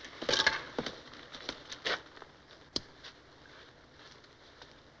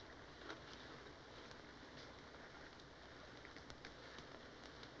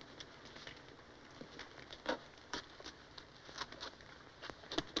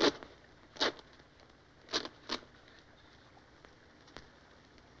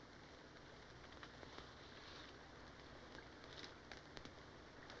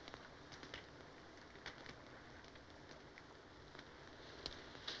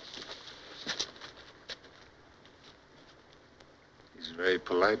 He's very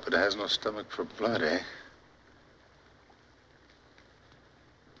polite, but has no stomach for blood, eh?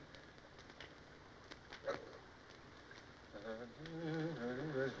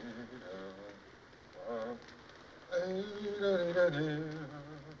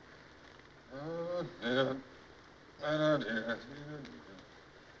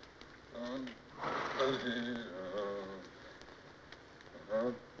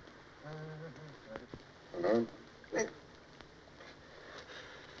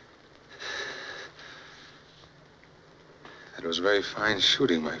 That was very fine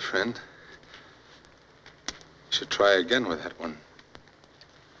shooting, my friend. You should try again with that one.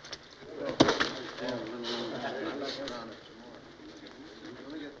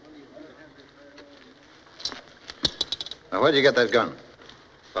 Now, where'd you get that gun?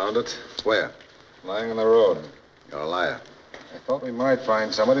 Found it? Where? Lying in the road. You're a liar. I thought we might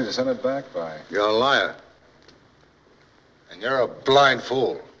find somebody to send it back by. You're a liar. And you're a blind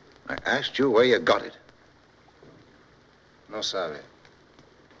fool. I asked you where you got it. No sabe.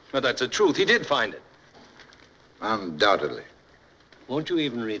 But that's the truth. He did find it. Undoubtedly. Won't you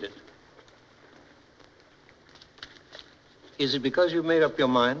even read it? Is it because you've made up your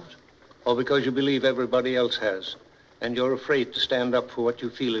mind, or because you believe everybody else has, and you're afraid to stand up for what you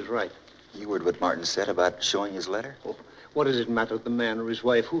feel is right? You heard what Martin said about showing his letter? What does it matter to the man or his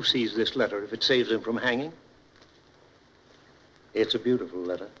wife who sees this letter if it saves him from hanging? It's a beautiful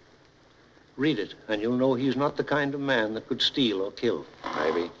letter. Read it, and you'll know he's not the kind of man that could steal or kill.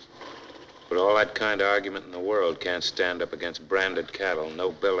 Maybe. But all that kind of argument in the world can't stand up against branded cattle,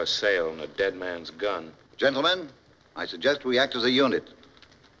 no bill of sale, and a dead man's gun. Gentlemen, I suggest we act as a unit,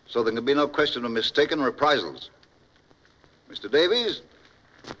 so there can be no question of mistaken reprisals. Mr. Davies,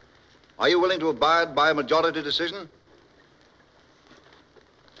 are you willing to abide by a majority decision?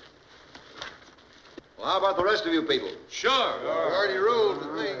 Well, how about the rest of you people? Sure. Already ruled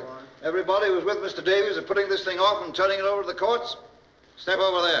with me. Everybody who's with Mr. Davies in putting this thing off and turning it over to the courts, step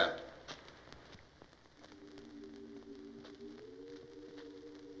over there.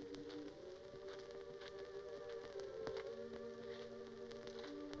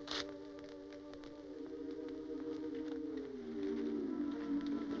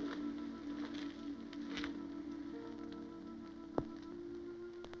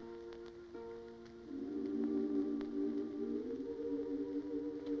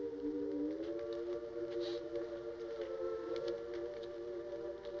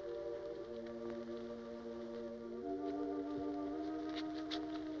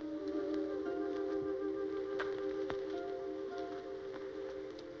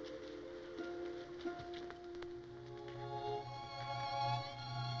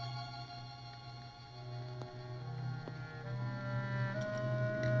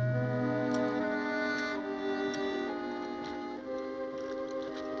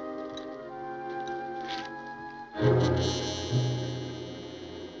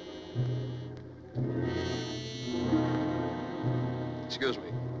 Excuse me.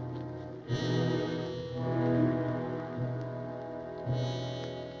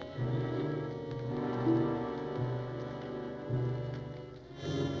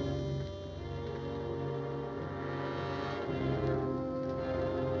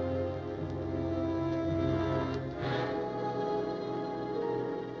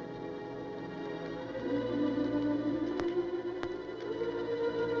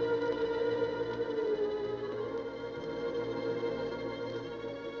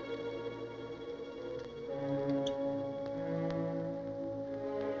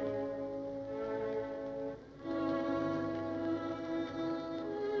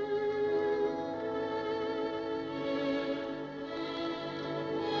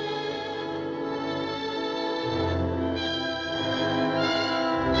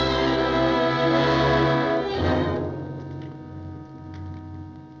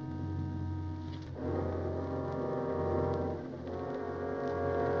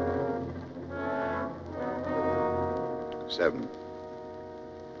 Seven.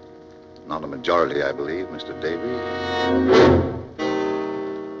 Not a majority, I believe, Mr. Davies.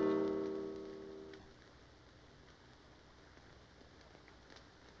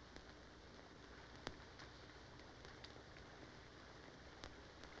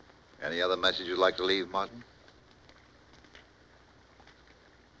 Any other message you'd like to leave, Martin?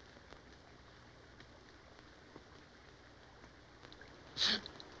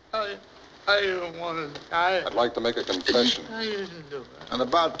 I don't want to die. I'd like to make a confession. I didn't do it. And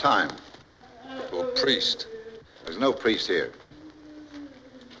about time. To a priest. There's no priest here.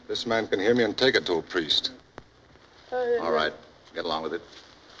 This man can hear me and take it to a priest. All right. Get along with it.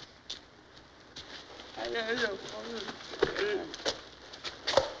 I don't want to.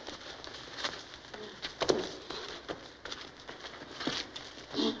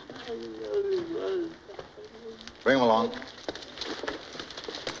 Bring him along.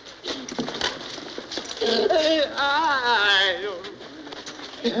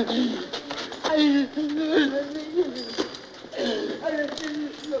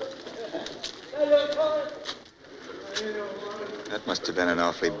 That must have been an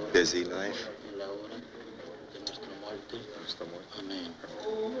awfully busy life.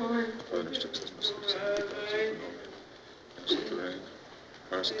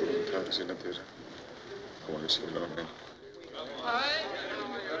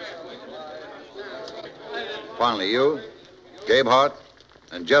 Finally, you, Gabe Hart,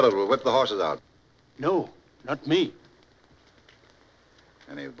 and Gerald will whip the horses out. No, not me.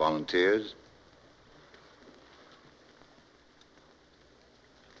 Any volunteers?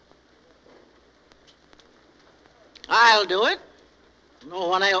 I'll do it. No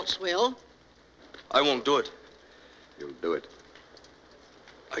one else will. I won't do it. You'll do it.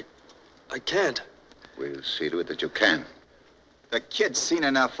 I can't. We'll see to it that you can. The kid's seen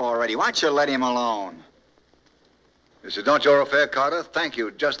enough already. Why don't you let him alone? This is not your affair, Carter. Thank you,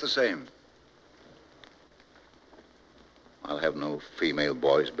 just the same. I'll have no female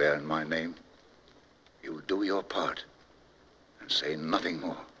boys bearing my name. You'll do your part. Say nothing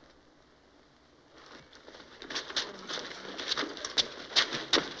more.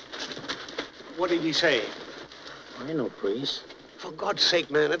 What did he say? I know, priest. For God's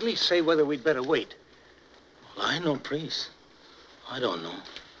sake, man, at least say whether we'd better wait. Well, I know, priest. I don't know.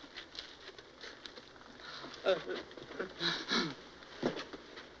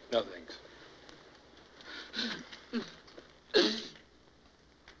 No, thanks.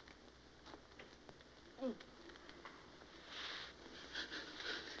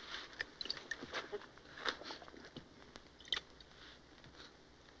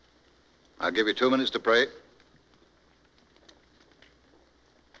 I'll give you 2 minutes to pray.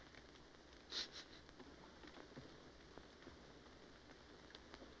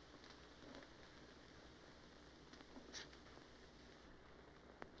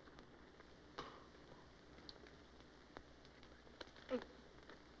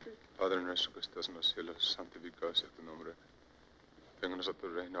 Padre nuestro que estás en los cielos, santificado sea tu nombre. Vénganos a tu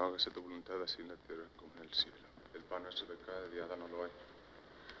reino, hágase tu voluntad así en la tierra como en el cielo. El pan nuestro de cada día, dánoslo hoy.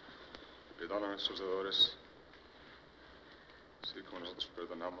 Perdona a nuestros deudores, así como nosotros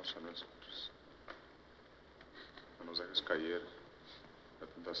perdonamos a nuestros. No nos dejes caer en la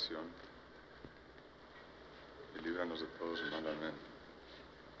tentación y líbranos de todos los mal. Amén.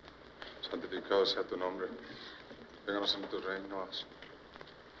 Santificado sea tu nombre. Vénganos en tu reino.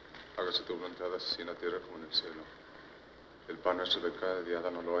 Hágase tu voluntad así en la tierra como en el cielo. El pan nuestro de cada día,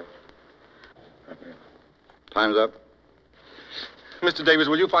 dánoslo hoy. Amén. Time's up. Mr. Davis,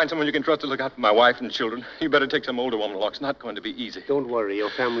 will you find someone you can trust to look out for my wife and children? You better take some older woman along. It's not going to be easy. Don't worry,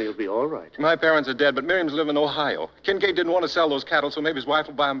 your family will be all right. My parents are dead, but Miriam's live in Ohio. Kincaid didn't want to sell those cattle, so maybe his wife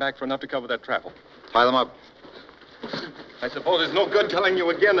will buy them back for enough to cover that travel. Tie them up. I suppose it's no good telling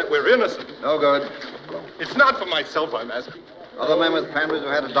you again that we're innocent. No good. It's not for myself I'm asking. Other men with families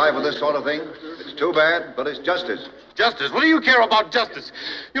have had to die for this sort of thing. It's too bad, but it's justice. Justice? What do you care about justice?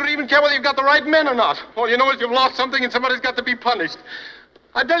 You don't even care whether you've got the right men or not. All you know is you've lost something and somebody's got to be punished.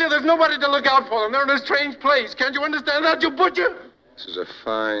 I tell you, there's nobody to look out for them. They're in a strange place. Can't you understand that, you butcher? This is a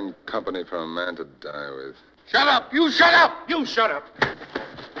fine company for a man to die with. Shut up! You shut up! You shut up!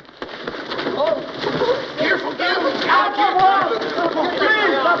 Careful, careful! Come on!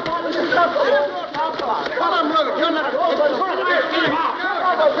 Pull him loose! You're not get him out!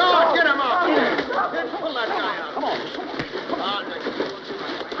 God, get him out! Pull that guy out! Come on!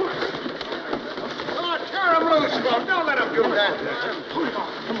 Tear him loose, Bob! Don't let him do that!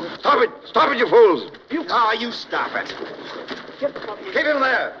 Stop it! Stop it, you fools! You stop it! Keep him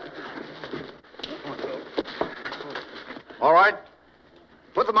there! All right.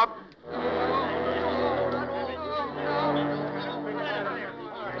 Put them up.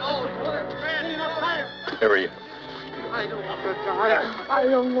 Where are you? I don't want to die. I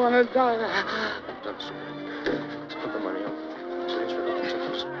don't want to die. Let's put the money on.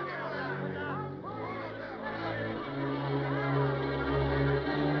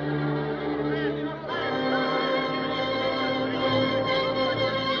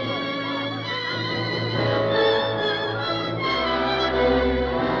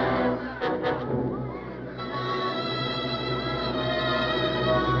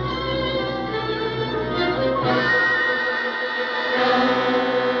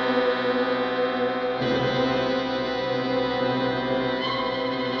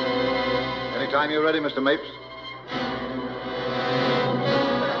 Anytime you're ready, Mr. Mapes.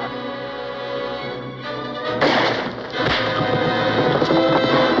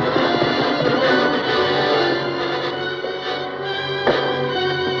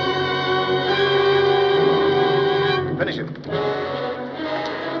 Finish him.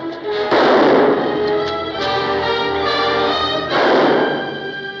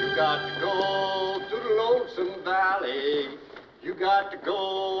 You got to go to the Lonesome Valley. You got to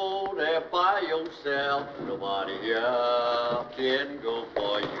go there by yourself. Nobody else can go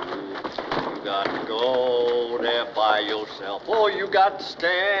for you. You got to go there by yourself. Oh, you got to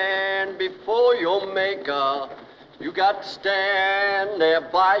stand before your maker. You got to stand there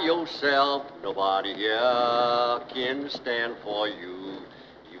by yourself. Nobody else can stand for you.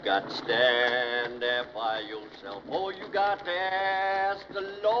 You got to stand there by yourself. Oh, you got to ask the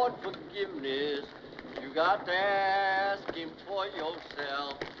Lord forgiveness. You got to ask him for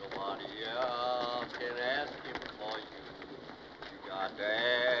yourself. Nobody else can ask him for you. You got to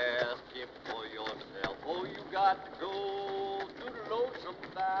ask him for yourself. Oh, you got to go to the Lonesome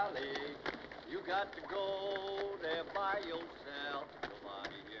Valley. You got to go there by yourself.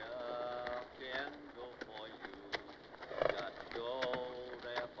 Nobody else can go for you. You got to go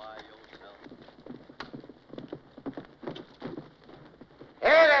there by yourself.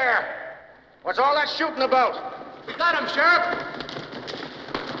 Hey there! What's all that shooting about? Got him, Sheriff!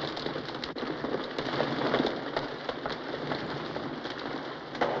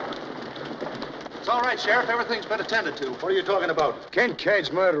 It's all right, Sheriff. Everything's been attended to. What are you talking about?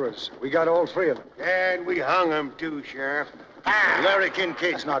 Kincaid's murderers. We got all three of them. And we hung them too, Sheriff. Larry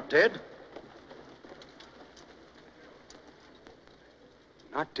Kincaid's not dead.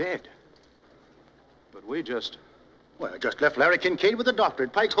 Not dead. But we just left Larry Kincaid with the doctor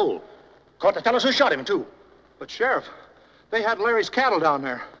at Pike's Hole. Caught the fellows who shot him, too. But, Sheriff, they had Larry's cattle down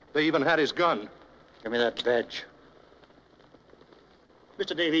there. They even had his gun. Give me that badge.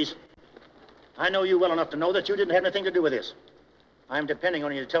 Mr. Davies, I know you well enough to know that you didn't have anything to do with this. I'm depending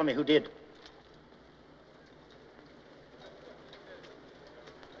on you to tell me who did.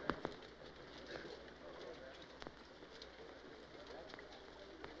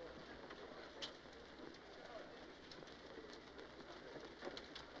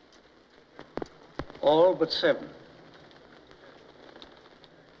 All but 7.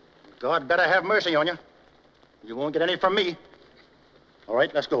 God better have mercy on you. You won't get any from me. All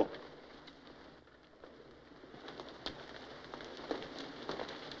right, let's go.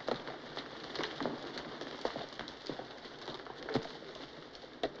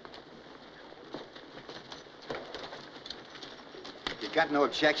 You got no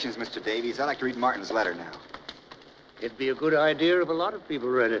objections, Mr. Davies? I'd like to read Martin's letter now. It'd be a good idea if a lot of people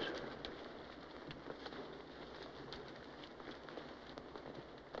read it.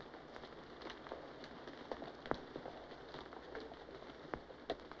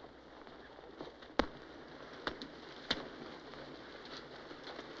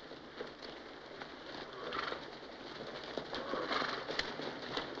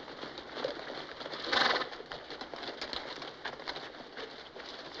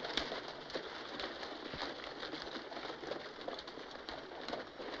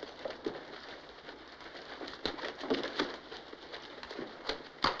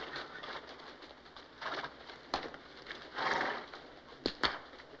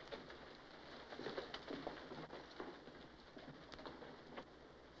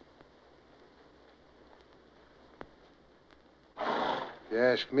 If you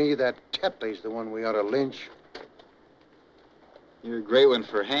ask me, that Tetley's the one we ought to lynch. You're a great one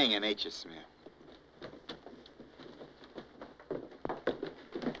for hanging, ain't you, Smith?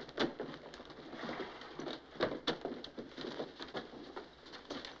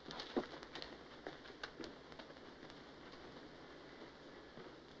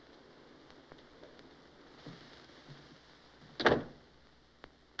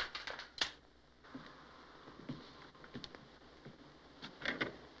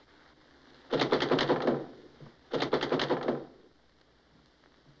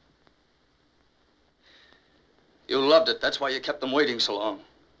 You loved it. That's why you kept them waiting so long.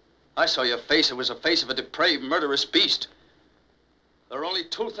 I saw your face. It was the face of a depraved, murderous beast. There are only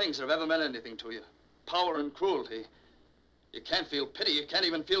 2 things that have ever meant anything to you. Power and cruelty. You can't feel pity. You can't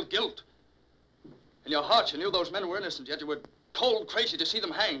even feel guilt. In your heart, you knew those men were innocent, yet you were cold crazy to see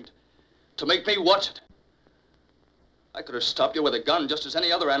them hanged. To make me watch it. I could have stopped you with a gun, just as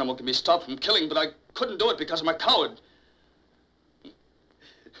any other animal can be stopped from killing, but I couldn't do it because I'm a coward.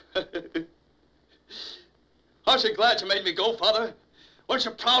 Aren't you glad you made me go, Father? Weren't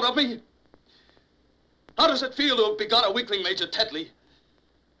you proud of me? How does it feel to have begot a weakling, Major Tetley?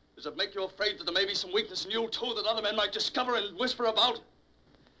 Does it make you afraid that there may be some weakness in you, too, that other men might discover and whisper about?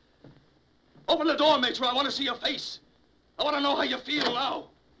 Open the door, Major. I want to see your face. I want to know how you feel now.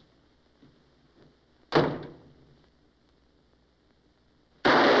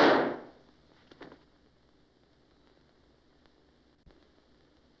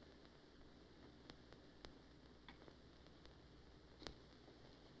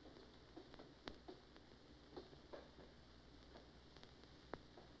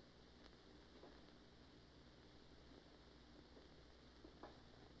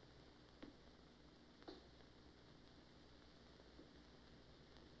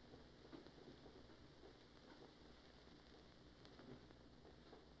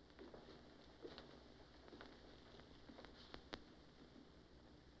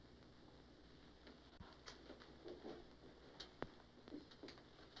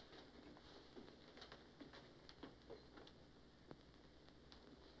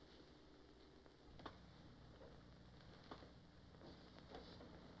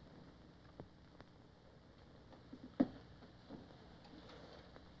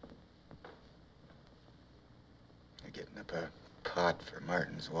 Getting up a pot for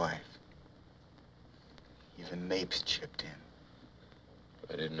Martin's wife. Even Mapes chipped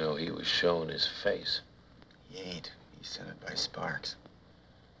in. I didn't know he was showing his face. He ain't. He sent it by Sparks.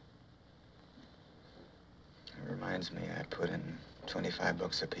 I Reminds me, I put in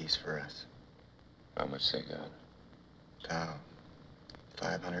 $25 apiece for us. How much they got? Now,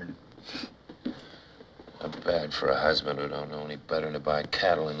 500. Not bad for a husband who don't know any better than to buy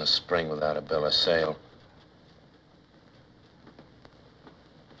cattle in the spring without a bill of sale.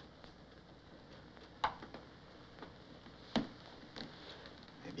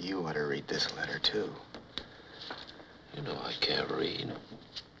 Maybe you ought to read this letter, too. You know I can't read.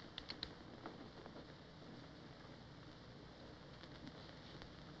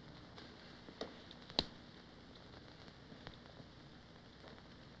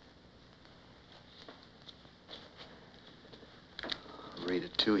 I'll read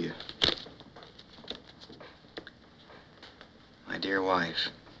it to you. My dear wife,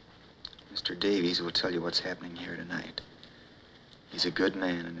 Mr. Davies will tell you what's happening here tonight. He's a good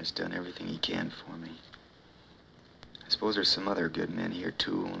man and has done everything he can for me. I suppose there's some other good men here,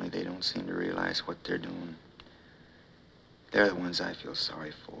 too, only they don't seem to realize what they're doing. They're the ones I feel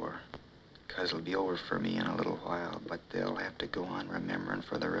sorry for, because it'll be over for me in a little while, but they'll have to go on remembering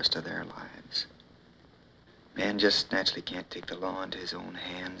for the rest of their lives. Man just naturally can't take the law into his own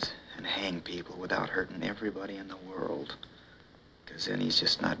hands and hang people without hurting everybody in the world, because then he's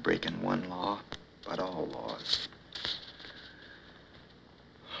just not breaking one law, but all laws.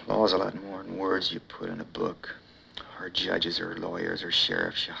 Law's a lot more than words you put in a book, or judges or lawyers or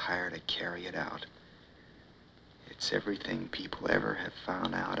sheriffs you hire to carry it out. It's everything people ever have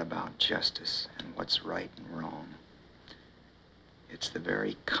found out about justice and what's right and wrong. It's the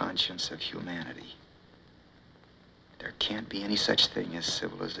very conscience of humanity. There can't be any such thing as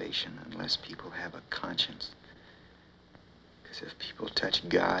civilization unless people have a conscience. Because if people touch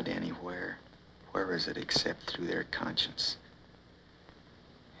God anywhere, where is it except through their conscience?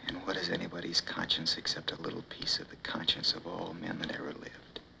 And what is anybody's conscience except a little piece of the conscience of all men that ever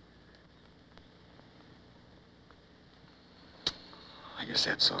lived? I guess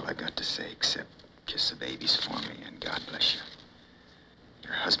that's all I got to say, except kiss the babies for me, and God bless you.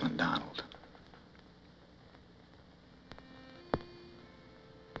 Your husband, Donald.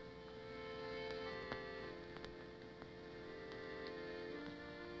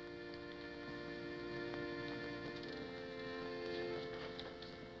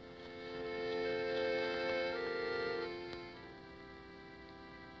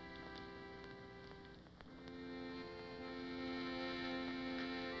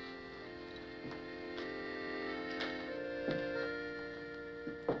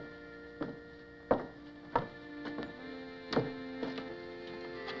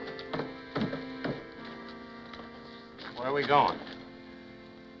 Where are we going?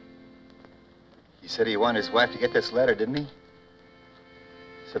 He said he wanted his wife to get this letter, didn't he?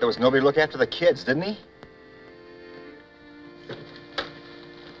 Said there was nobody to look after the kids, didn't he?